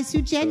connect with guys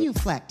who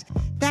genuflect.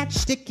 That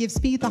shtick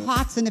gives me the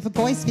hots, and if a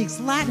Goy speaks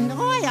Latin,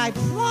 oi, I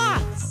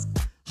plots.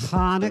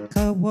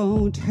 Hanukkah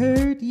won't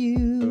hurt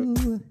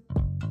you.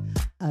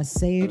 A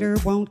Seder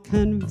won't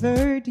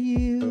convert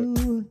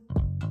you.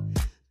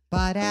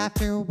 But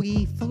after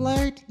we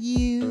flirt,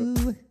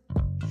 you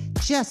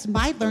just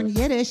might learn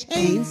Yiddish.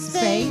 Ain't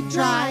spay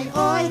dry,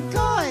 oi,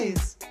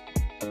 Goys.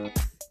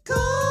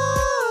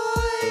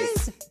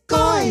 Goys.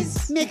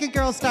 Goys. Make a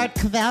girl start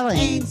cavelling.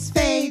 Ain't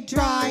spay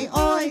dry,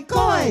 oi,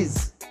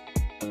 Goys.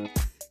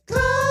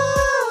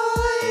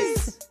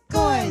 Goys.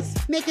 Goys.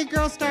 Make a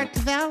girl start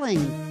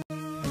cavelling.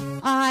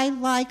 I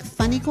like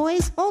funny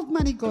goys, old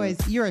money goys,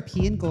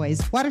 European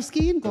goys, water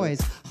skiing goys,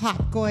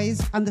 hot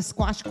goys on the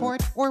squash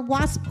court, or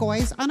wasp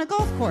goys on a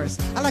golf course.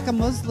 I like a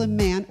Muslim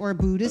man or a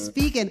Buddhist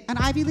vegan, an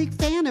Ivy League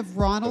fan of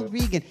Ronald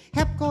Reagan.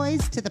 Hep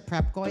goys to the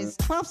prep goys,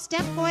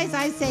 12-step goys,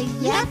 I say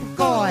yep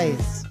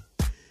goys.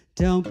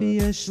 Don't be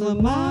a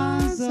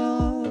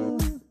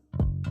schlemazel,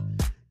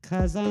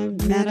 'cause I'm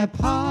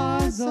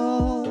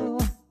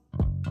menopausal,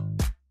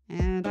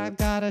 and I've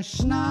got a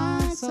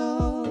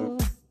schnozzle.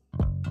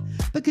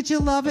 But could you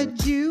love a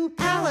Jew?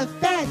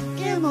 Aleph, Bet,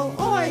 Gimel,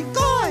 Oi,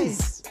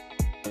 Goys!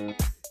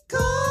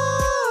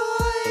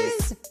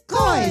 Goys!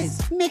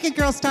 Goys! Make a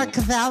girl start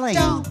cavelling.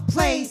 Don't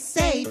play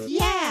safe,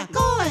 yeah!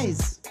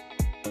 Goys!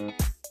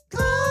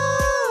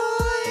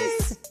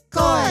 Goys!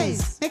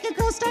 Goys! Make a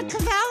girl start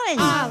cavelling.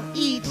 I'll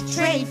eat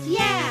trafe,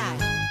 yeah!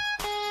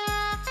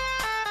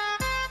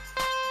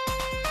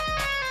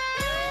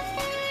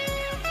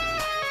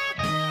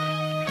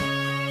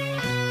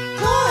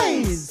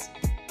 Goys!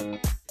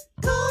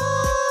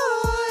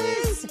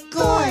 Goys!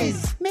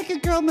 Goys! Make a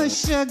girl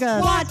sugar.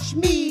 Watch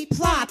me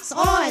plots,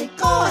 oi,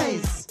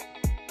 goys!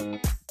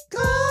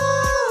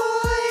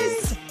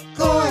 Goys!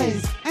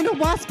 Goys! And a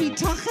waspy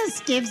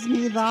tuchus gives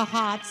me the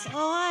hots,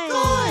 oi!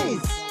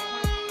 Goys!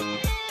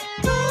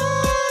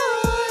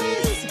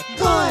 Goys!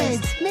 Goys!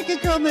 Make a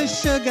girl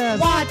sugar.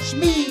 Watch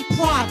me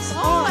plots,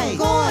 oi,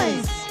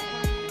 goys!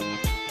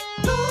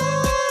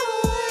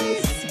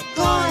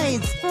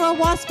 Goys! For a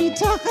waspy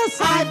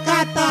tuchus, I've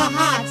got the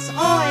hots,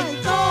 oi,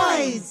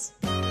 goys!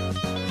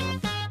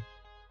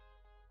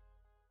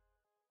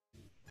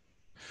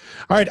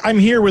 All right, I'm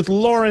here with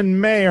Lauren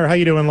Mayer. How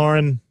you doing,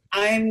 Lauren?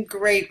 I'm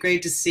great.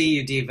 Great to see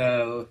you,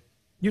 Devo.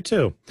 You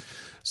too.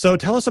 So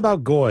tell us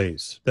about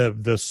Goys,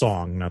 the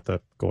song, not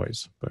the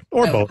Goys, but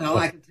both. Oh,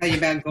 I can tell you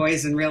about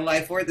Goys in real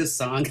life or this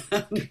song.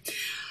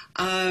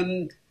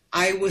 My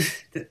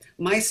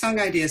song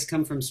ideas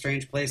come from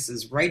strange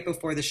places. Right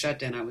before the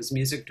shutdown, I was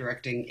music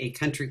directing a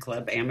country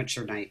club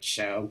amateur night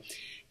show,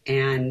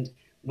 and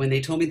when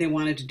they told me they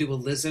wanted to do a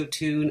Lizzo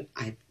tune,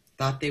 I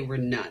thought they were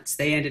nuts.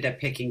 They ended up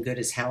picking Good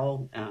as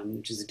Hell,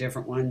 which is a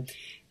different one,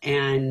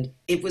 and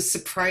it was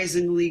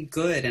surprisingly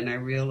good. And I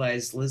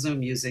realized Lizzo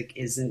music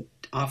isn't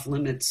off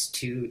limits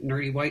to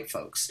nerdy white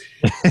folks.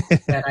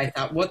 But I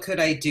thought, what could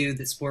I do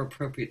that's more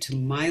appropriate to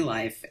my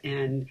life?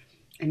 And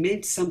I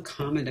made some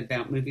comment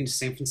about moving to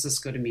San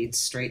Francisco to meet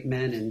straight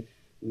men and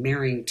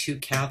marrying two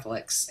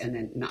Catholics, and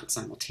then not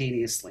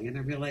simultaneously. And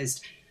I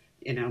realized,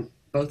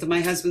 both of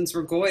my husbands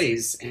were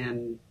Goys,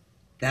 and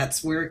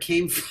that's where it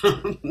came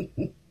from.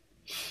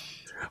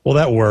 Well,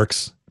 that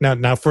works.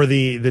 Now for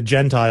the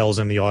Gentiles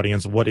in the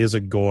audience, what is a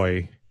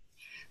Goy?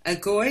 A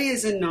Goy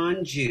is a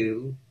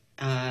non-Jew,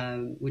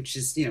 which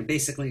is,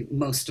 basically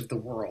most of the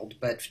world.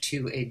 But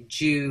to a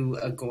Jew,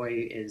 a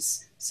Goy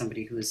is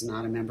somebody who is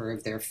not a member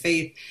of their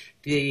faith.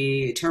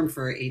 The term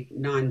for a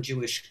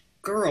non-Jewish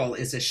girl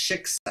is a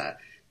shiksa.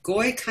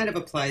 Goy kind of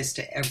applies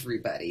to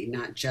everybody,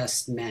 not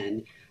just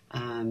men,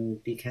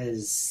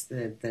 because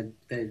the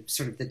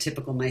sort of the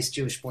typical nice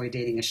Jewish boy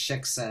dating a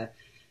shiksa,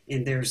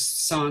 and there's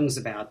songs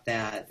about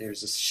that.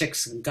 There's a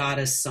shiksa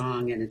goddess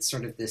song, and it's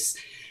sort of this,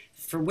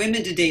 for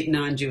women to date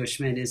non-Jewish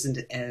men isn't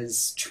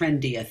as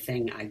trendy a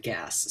thing, I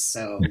guess.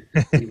 So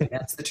anyway,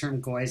 that's the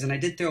term Goys. And I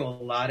did throw a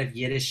lot of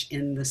Yiddish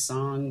in the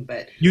song,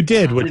 but you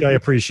did, which I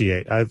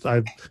appreciate.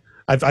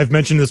 I've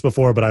mentioned this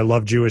before, but I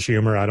love Jewish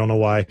humor. I don't know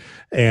why,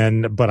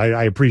 but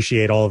I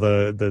appreciate all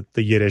the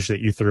Yiddish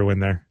that you threw in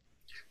there.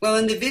 Well,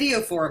 in the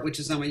video for it, which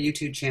is on my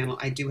YouTube channel,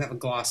 I do have a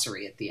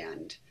glossary at the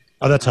end.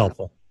 Oh, that's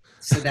helpful.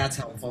 So that's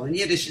helpful. And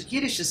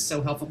Yiddish is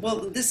so helpful.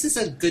 Well, this is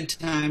a good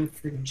time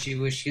for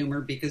Jewish humor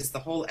because the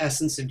whole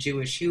essence of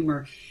Jewish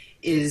humor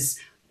is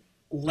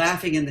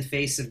laughing in the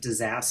face of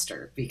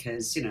disaster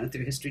because,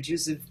 through history,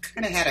 Jews have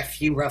kind of had a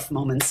few rough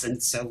moments,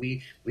 and so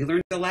we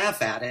learned to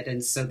laugh at it.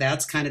 And so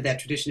that's kind of that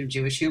tradition of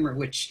Jewish humor,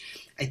 which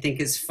I think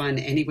is fun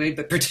anyway,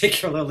 but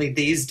particularly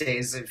these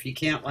days if you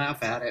can't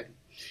laugh at it.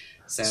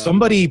 So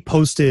somebody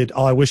posted,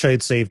 I wish I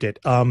had saved it.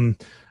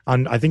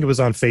 I think it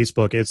was on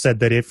Facebook. It said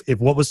that if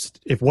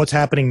what's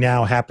happening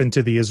now happened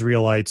to the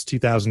Israelites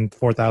 2,000,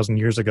 4,000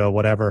 years ago,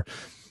 whatever,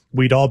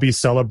 we'd all be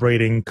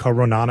celebrating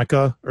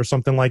Koronanica or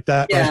something like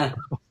that. Yeah,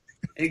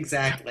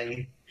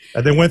 exactly.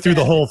 And they went through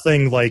the whole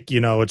thing like,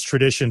 it's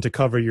tradition to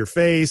cover your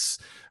face,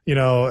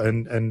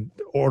 and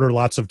order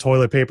lots of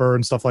toilet paper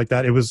and stuff like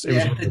that. It was really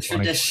the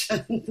funny.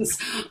 Traditions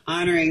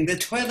honoring the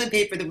toilet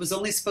paper that was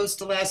only supposed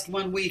to last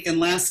 1 week and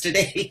lasted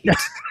 8.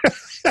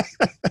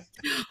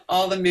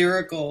 All the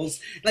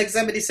miracles. Like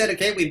somebody said,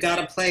 okay, we've got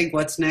a plague.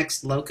 What's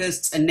next?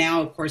 Locusts. And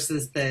now, of course,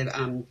 there's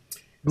the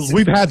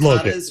we've had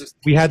locusts.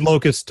 We had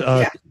locusts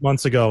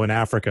months ago in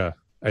Africa,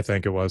 I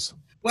think it was.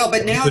 Well,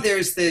 but now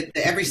there's the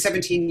every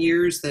 17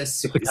 years, the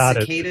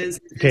cicadas.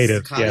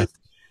 Cicadas, yeah.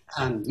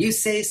 You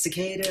say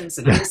cicadas,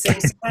 and I say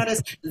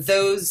cicadas.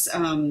 Those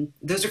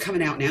are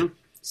coming out now.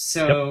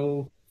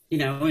 So,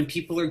 and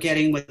people are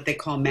getting what they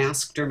call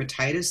mask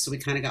dermatitis. So we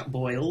kind of got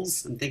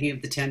boils. I'm thinking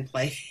of the 10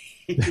 plagues.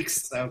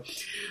 So,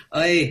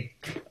 there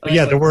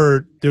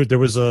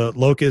was a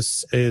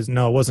locust. It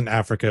wasn't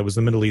Africa. It was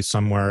the Middle East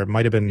somewhere. It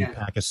might have been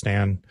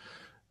Pakistan.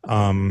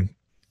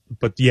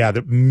 But yeah,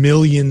 the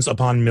millions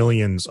upon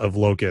millions of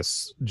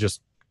locusts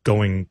just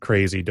going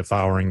crazy,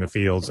 devouring the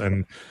fields.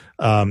 And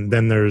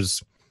then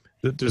there's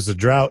There's a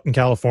drought in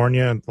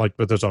California,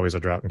 but there's always a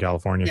drought in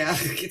California. Yeah,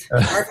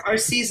 our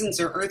seasons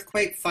are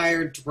earthquake,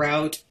 fire,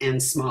 drought,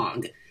 and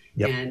smog.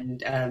 Yep.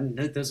 And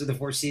those are the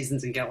 4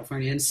 seasons in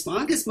California. And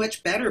smog is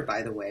much better,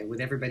 by the way, with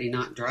everybody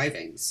not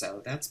driving.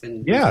 So that's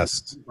been a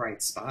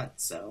bright spot.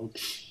 So,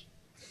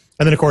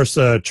 and then of course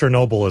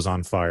Chernobyl is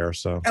on fire.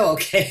 So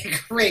okay,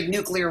 great,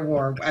 nuclear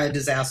war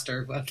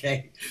disaster.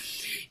 Okay,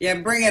 yeah,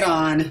 bring it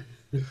on.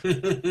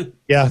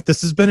 Yeah,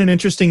 this has been an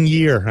interesting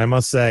year, I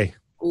must say.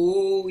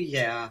 Oh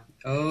yeah,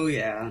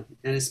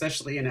 and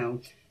especially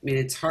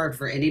it's hard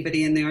for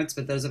anybody in the arts,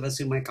 but those of us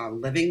who make our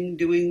living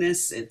doing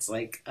this, it's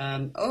like,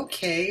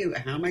 okay,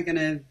 how am I going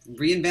to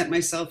reinvent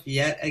myself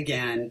yet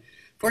again?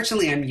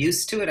 Fortunately, I'm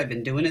used to it. I've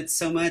been doing it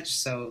so much,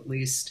 so at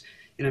least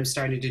I'm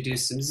starting to do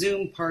some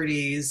Zoom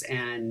parties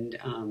and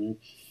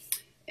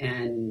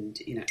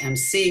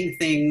emceeing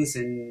things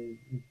and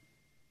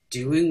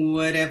doing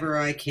whatever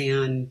I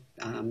can.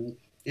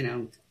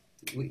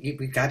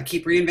 We've got to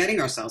keep reinventing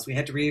ourselves. We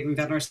had to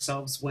reinvent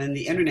ourselves when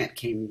the internet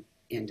came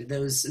into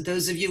those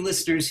of you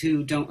listeners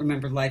who don't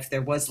remember life.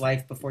 There was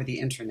life before the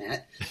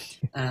internet.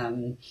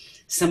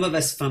 Some of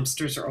us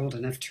FuMPsters are old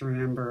enough to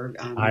remember.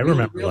 I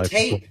remember life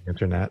before the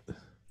internet.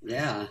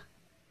 Yeah.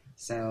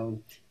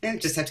 So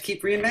just have to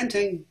keep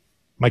reinventing.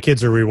 My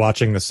kids are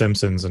rewatching The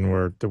Simpsons, and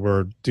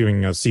we're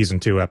doing season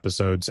 2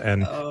 episodes.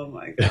 And oh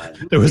my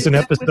god, there was an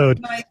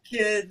episode. My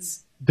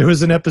kids. There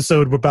was an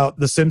episode about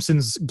The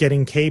Simpsons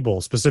getting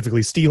cable,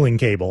 specifically stealing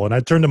cable. And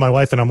I turned to my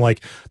wife and I'm like,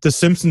 The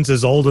Simpsons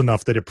is old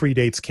enough that it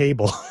predates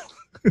cable.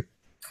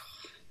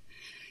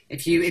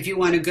 If you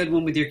want a good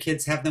one with your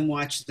kids, have them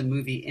watch the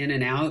movie In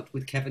and Out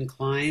with Kevin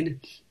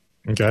Kline.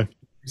 Okay.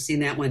 I've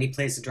seen that one. He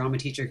plays a drama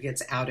teacher who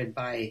gets outed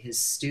by his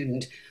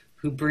student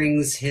who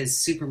brings his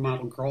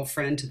supermodel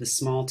girlfriend to the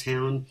small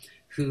town,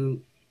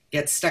 who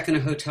gets stuck in a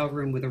hotel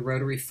room with a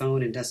rotary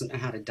phone and doesn't know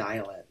how to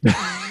dial it.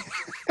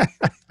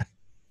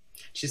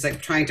 She's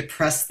like trying to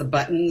press the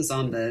buttons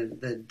on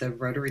the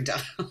rotary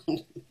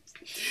dial.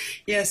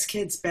 Yes,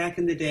 kids back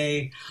in the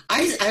day.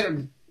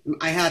 I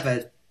have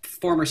a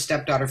former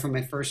stepdaughter from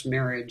my first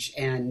marriage,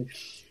 and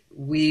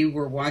we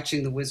were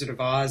watching The Wizard of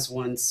Oz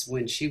once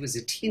when she was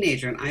a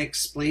teenager, and I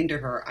explained to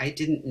her I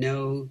didn't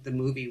know the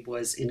movie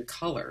was in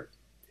color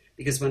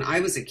because when I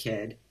was a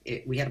kid,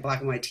 we had a black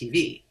and white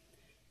TV.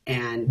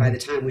 And by the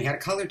time we had a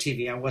color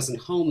TV, I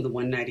wasn't home the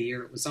one night a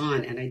year it was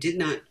on. And I did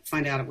not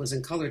find out it was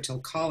in color till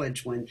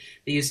college when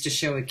they used to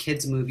show a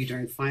kids movie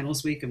during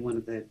finals week in one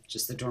of the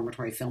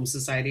dormitory film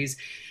societies.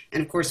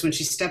 And of course, when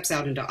she steps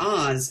out into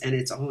Oz and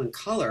it's all in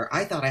color,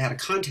 I thought I had a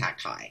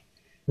contact high.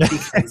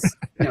 Because,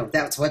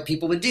 that's what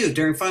people would do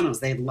during finals.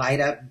 They'd light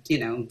up,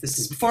 this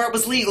is before it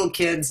was legal,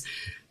 kids.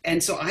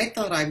 And so I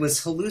thought I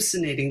was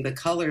hallucinating the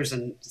colors,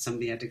 and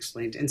somebody had to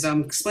explain it. And so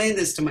I'm explaining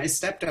this to my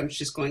stepdaughter.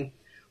 She's going,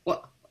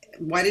 well,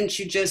 why didn't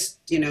you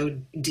just,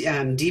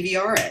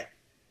 DVR it?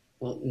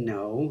 Well,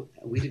 no,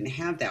 we didn't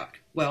have that.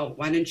 Well,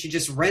 why didn't you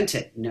just rent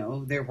it?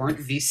 No, there weren't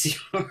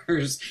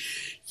VCRs.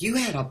 You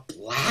had a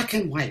black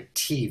and white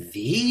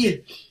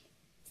TV?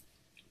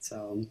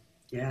 So,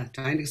 yeah,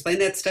 trying to explain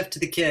that stuff to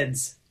the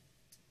kids.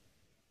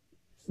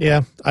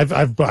 Yeah,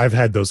 I've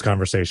had those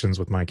conversations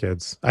with my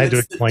kids. I had to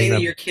explain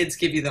them. Your kids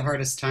give you the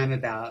hardest time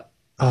about?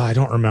 I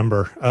don't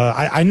remember.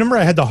 I remember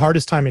I had the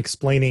hardest time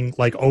explaining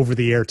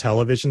over-the-air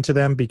television to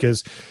them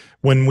because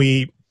when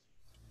we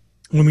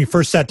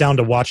first sat down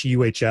to watch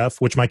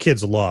UHF, which my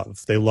kids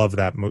love, they love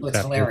that movie. It's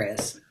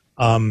hilarious.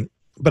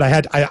 But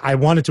I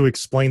wanted to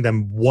explain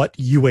them what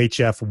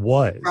UHF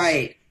was,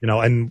 right?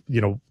 And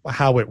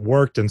how it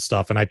worked and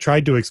stuff. And I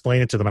tried to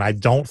explain it to them, and I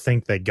don't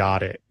think they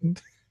got it.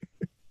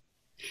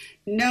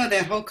 No,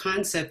 that whole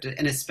concept,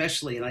 and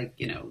especially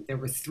there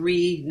were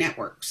 3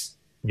 networks.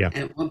 Yeah.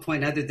 And at one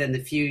point, other than the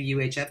few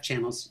UHF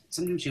channels,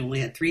 sometimes you only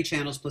had 3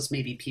 channels plus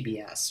maybe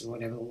PBS or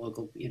whatever the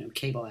local,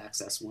 cable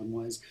access one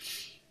was.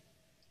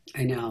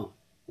 I know.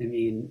 I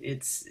mean,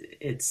 it's,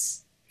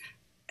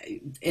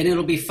 and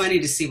it'll be funny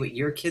to see what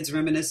your kids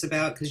reminisce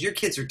about because your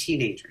kids are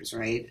teenagers,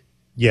 right?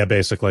 Yeah,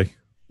 basically.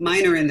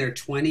 Mine are in their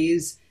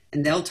 20s,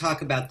 and they'll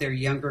talk about their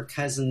younger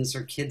cousins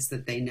or kids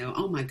that they know.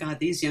 Oh my God,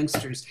 these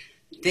youngsters,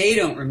 they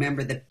don't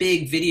remember the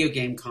big video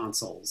game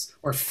consoles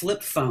or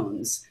flip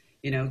phones.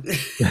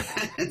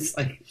 It's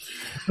like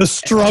the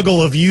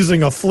struggle of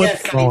using a flip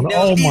phone.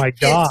 Oh my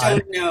God!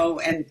 Kids don't know,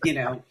 and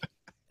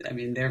I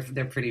mean,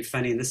 they're pretty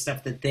funny. The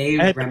stuff that they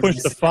I had to push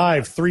the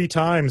 5 3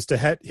 times to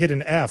hit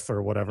an F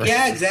or whatever.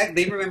 Yeah,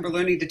 exactly. They remember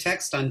learning to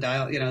text on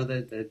dial.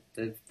 The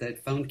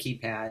phone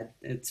keypad.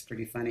 It's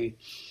pretty funny.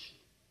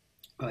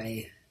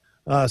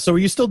 So are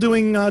you still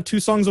doing 2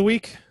 songs a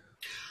week?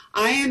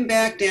 I am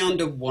back down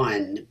to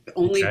 1,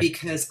 only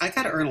because I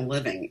got to earn a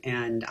living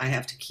and I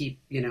have to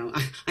keep,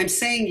 I'm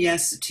saying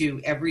yes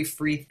to every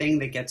free thing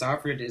that gets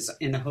offered is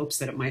in the hopes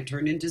that it might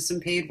turn into some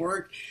paid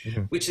work,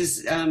 which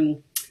has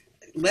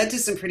led to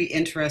some pretty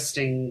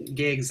interesting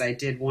gigs. I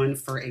did one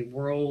for a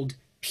world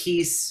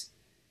peace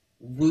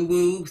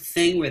woo-woo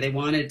thing where they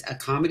wanted a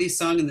comedy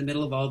song in the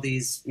middle of all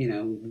these,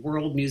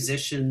 world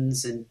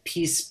musicians and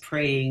peace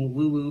praying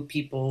woo-woo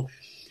people.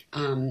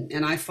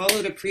 And I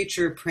followed a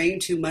preacher praying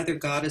to Mother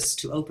Goddess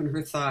to open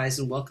her thighs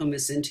and welcome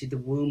us into the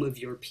womb of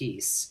your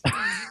peace.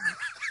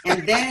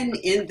 And then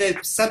in the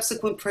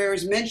subsequent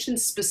prayers mentioned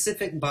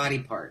specific body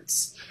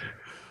parts.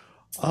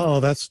 Oh,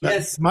 that's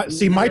Yes,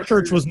 my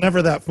church was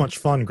never that much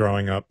fun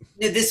growing up.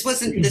 No, this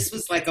wasn't. This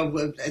was like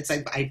it's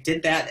like I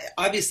did that.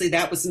 Obviously,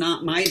 that was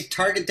not my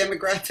target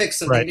demographic,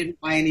 so Right. they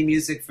didn't buy any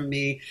music from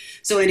me.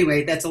 So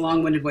anyway, that's a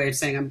long-winded way of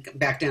saying I'm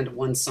back down to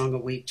one song a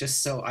week,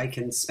 just so I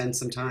can spend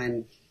some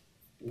time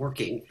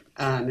working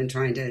and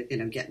trying to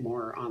get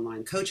more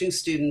online coaching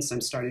students. I'm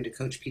starting to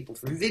coach people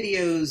for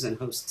videos and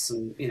host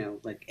some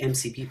like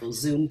MC people's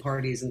Zoom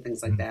parties and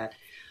things like that.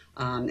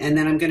 And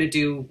then I'm going to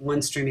do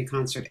one streaming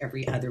concert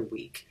every other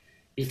week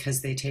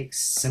because they take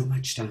so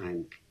much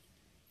time.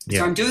 Yeah.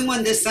 So I'm doing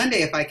one this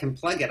Sunday if I can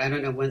plug it. I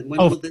don't know when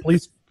Oh, will this...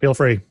 please feel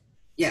free.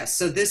 Yeah,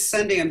 so this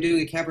Sunday I'm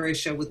doing a cabaret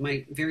show with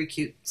my very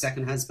cute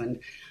second husband,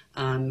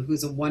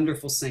 who's a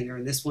wonderful singer.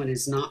 And this one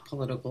is not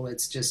political.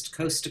 It's just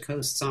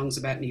coast-to-coast songs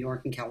about New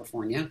York and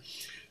California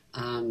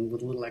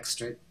with a little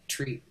extra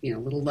treat, a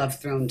little love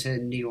thrown to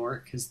New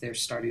York because they're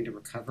starting to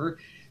recover.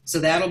 So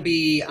that'll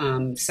be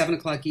 7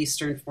 o'clock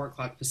Eastern, 4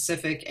 o'clock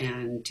Pacific,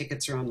 and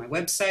tickets are on my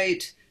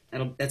website.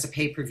 That's a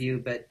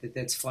pay-per-view, but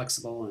that's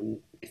flexible. And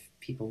if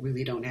people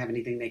really don't have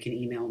anything, they can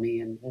email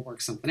me and we'll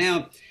work something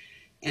out.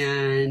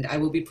 And I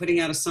will be putting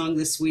out a song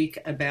this week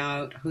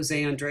about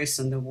Jose Andres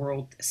and the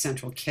World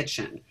Central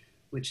Kitchen,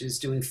 which is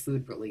doing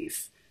food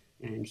relief.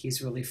 And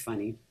he's really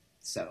funny.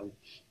 So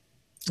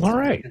All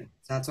right.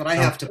 that's what I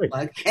have to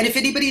plug. And if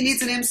anybody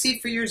needs an MC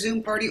for your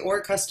Zoom party or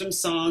a custom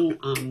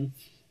song,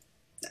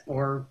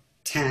 or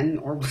 10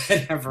 or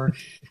whatever,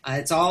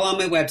 it's all on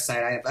my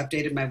website. I have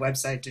updated my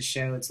website to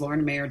show it's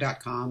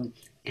laurenmayer.com,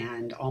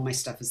 and all my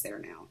stuff is there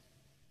now.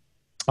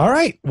 All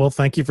right. Well,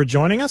 thank you for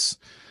joining us.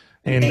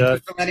 And thank you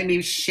for letting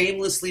me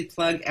shamelessly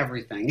plug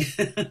everything.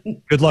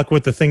 Good luck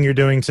with the thing you're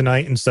doing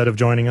tonight instead of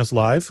joining us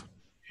live.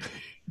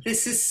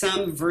 This is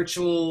some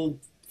virtual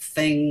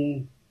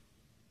thing.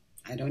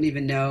 I don't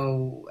even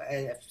know.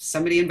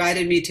 Somebody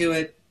invited me to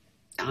it.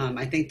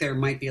 I think there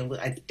might be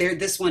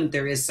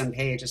there is some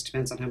pay. It just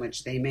depends on how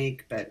much they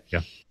make. But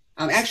yeah.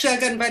 Actually, I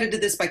got invited to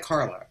this by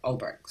Carla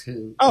Ulbrecht,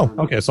 who.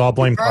 Okay. So I'll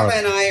blame Carla.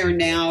 And I are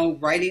now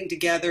writing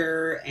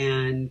together,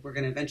 and we're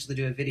going to eventually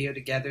do a video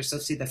together. So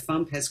see, the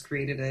FuMP has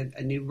created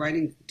a new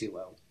writing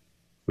duo.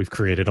 We've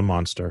created a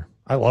monster.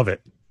 I love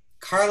it.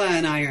 Carla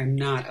and I are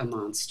not a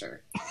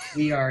monster.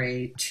 We are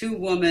a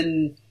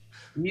 2-woman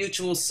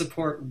mutual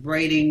support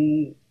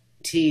writing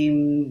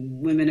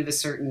team, women of a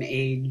certain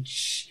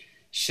age,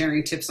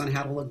 sharing tips on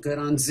how to look good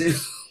on Zoom.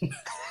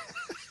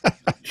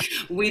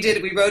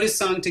 We wrote a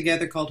song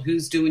together called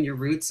Who's Doing Your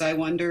Roots, I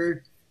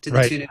Wonder, to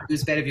the tune of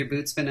Whose Bed Have Your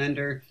Boots Been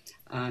Under.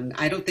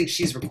 I don't think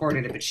she's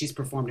recorded it, but she's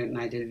performed it and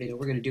I did a video.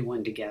 We're going to do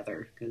one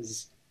together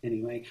because,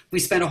 anyway, we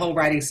spent a whole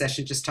writing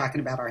session just talking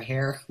about our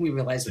hair. We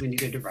realized we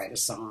needed to write a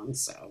song,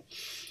 so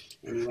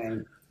anyway.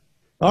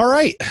 All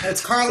right.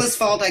 It's Carla's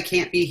fault I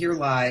can't be here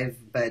live,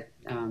 but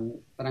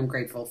I'm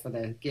grateful for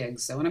the gig.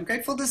 So, and I'm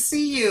grateful to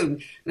see you.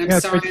 And I'm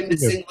sorry I'm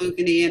missing Luke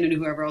and Ian and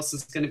whoever else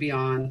is going to be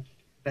on.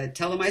 But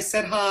tell them I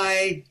said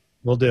hi.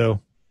 Will do.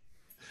 All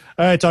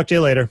right. Talk to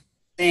you later.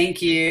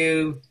 Thank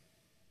you.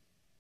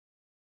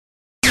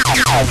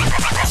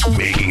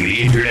 Making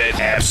the internet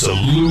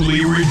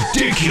absolutely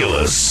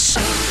ridiculous.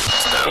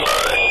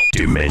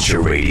 Dementia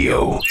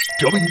Radio.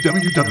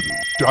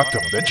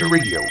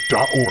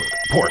 www.dementiaradio.org.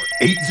 Port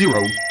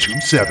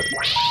 8027.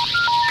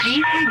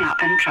 Please hang up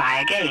and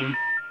try again.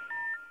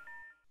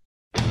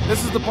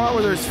 This is the part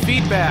where there's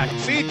feedback.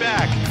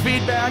 Feedback.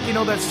 Feedback. You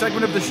know that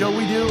segment of the show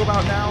we do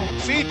about now?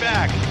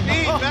 Feedback.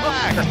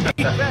 Feedback.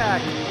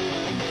 Feedback.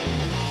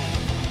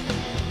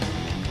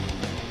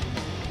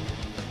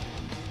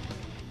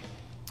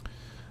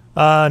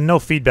 No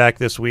feedback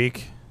this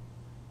week.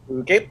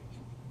 Okay.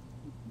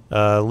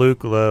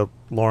 Luke,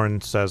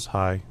 Lauren says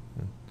hi.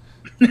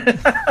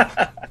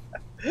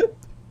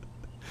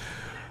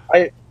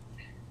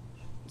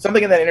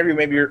 Something in that interview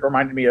maybe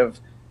reminded me of.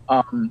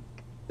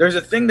 There's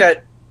a thing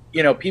that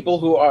people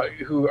who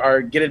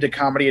are get into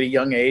comedy at a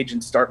young age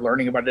and start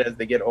learning about it as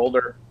they get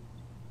older.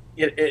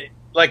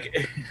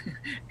 Like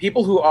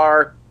people who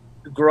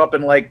grew up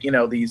in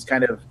these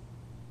kind of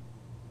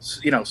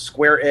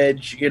square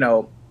edge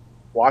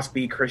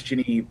waspy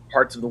Christian-y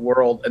parts of the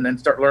world, and then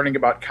start learning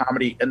about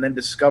comedy, and then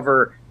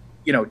discover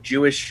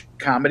Jewish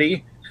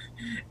comedy,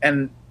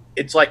 and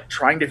it's like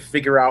trying to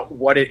figure out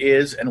what it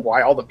is and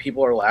why all the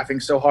people are laughing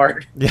so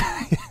hard.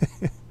 Yeah.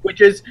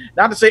 Which is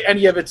not to say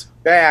any of it's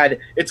bad.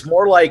 It's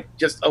more like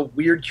just a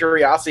weird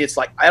curiosity. It's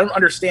like, I don't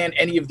understand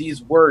any of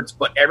these words,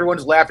 but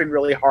everyone's laughing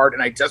really hard,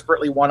 and I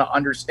desperately want to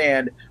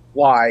understand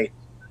why.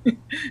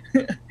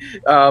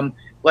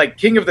 Like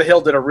King of the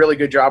Hill did a really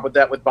good job with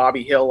that with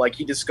Bobby Hill. Like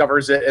he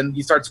discovers it and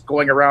he starts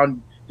going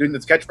around doing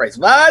this catchphrase.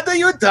 What are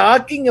you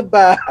talking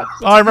about? Oh,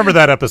 I remember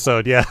that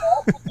episode. Yeah.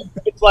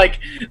 It's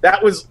like,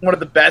 that was one of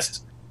the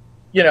best,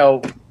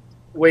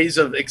 ways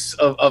of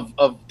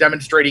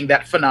demonstrating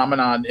that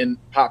phenomenon in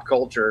pop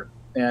culture.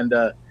 And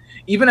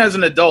even as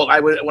an adult,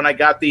 when I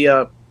got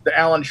the the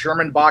Alan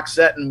Sherman box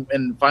set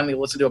and finally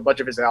listened to a bunch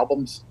of his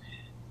albums,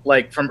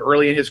 like from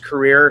early in his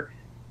career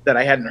that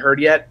I hadn't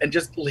heard yet, and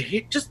just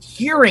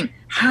hearing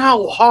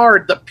how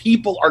hard the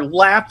people are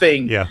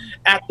laughing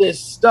at this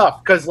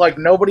stuff, because like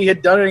nobody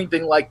had done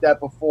anything like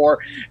that before,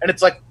 and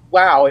it's like,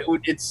 wow,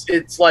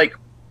 it's like,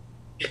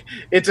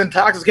 it's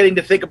intoxicating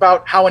to think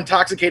about how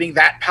intoxicating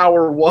that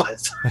power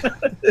was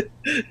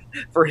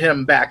for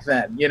him back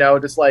then. You know,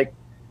 just like,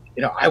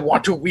 you know, I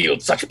want to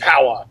wield such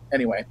power.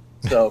 Anyway,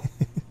 so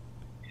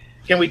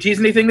can we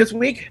tease anything this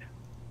week?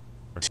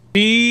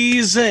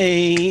 Teasing.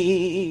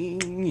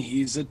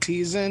 He's a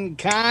teasing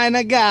kind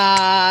of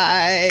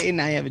guy.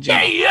 Now you have a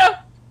job. Yeah.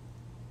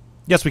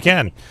 Yes, we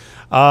can.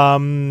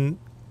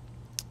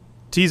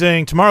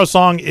 Teasing. Tomorrow's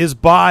song is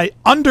by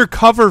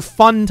Undercover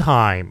Fun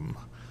Time.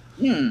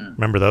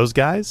 Remember those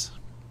guys?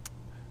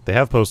 They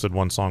have posted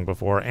one song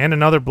before, and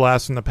another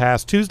blast from the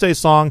past. Tuesday's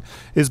song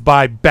is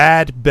by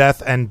Bad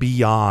Beth and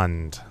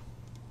Beyond.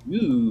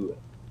 Ooh.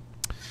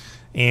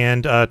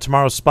 And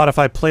tomorrow's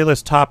Spotify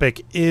playlist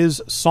topic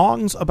is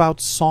songs about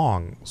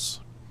songs.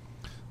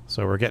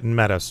 So we're getting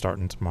meta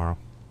starting tomorrow.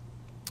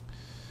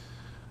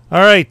 All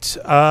right.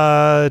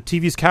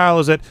 TV's Kyle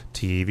is at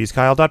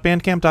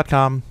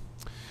tvskyle.bandcamp.com.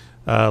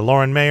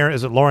 Lauren Mayer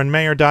is at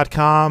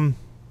laurenmayer.com.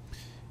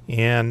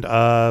 And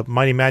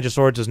Mighty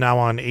Magiswords is now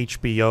on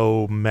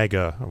HBO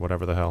Mega, or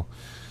whatever the hell.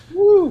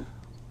 Woo.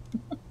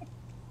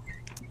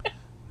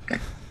 I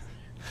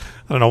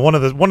don't know,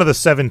 one of the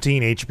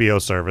 17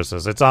 HBO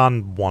services. It's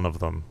on one of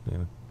them.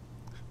 Yeah.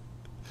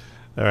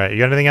 All right, you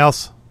got anything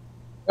else?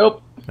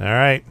 Nope. All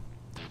right.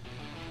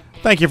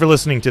 Thank you for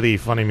listening to the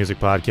Funny Music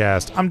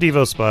Podcast. I'm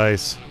Devo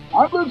Spice.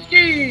 I'm Luke.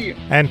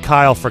 And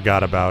Kyle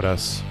forgot about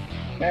us.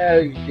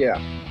 Yeah,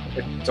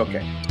 it's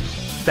okay.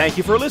 Thank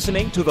you for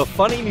listening to the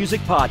Funny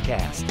Music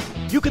Podcast.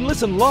 You can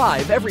listen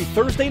live every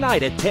Thursday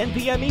night at 10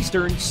 p.m.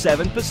 Eastern,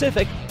 7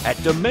 Pacific at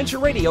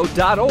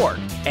DementiaRadio.org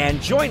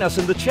and join us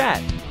in the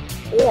chat.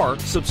 Or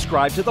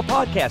subscribe to the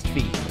podcast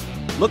feed.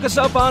 Look us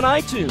up on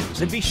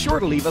iTunes and be sure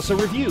to leave us a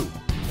review.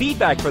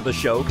 Feedback for the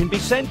show can be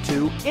sent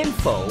to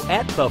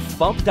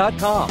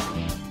info@thefump.com.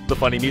 The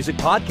Funny Music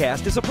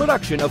Podcast is a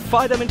production of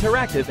Fidem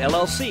Interactive,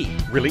 LLC,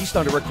 released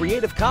under a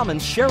Creative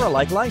Commons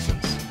share-alike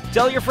license.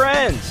 Tell your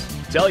friends.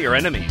 Tell your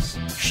enemies.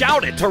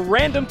 Shout it to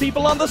random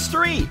people on the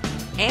street.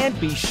 And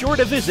be sure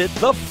to visit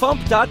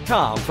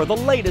thefump.com for the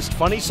latest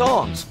funny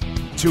songs.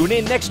 Tune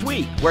in next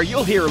week where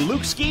you'll hear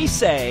Luke Ski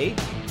say,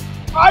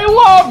 I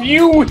love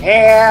you,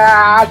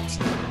 hat!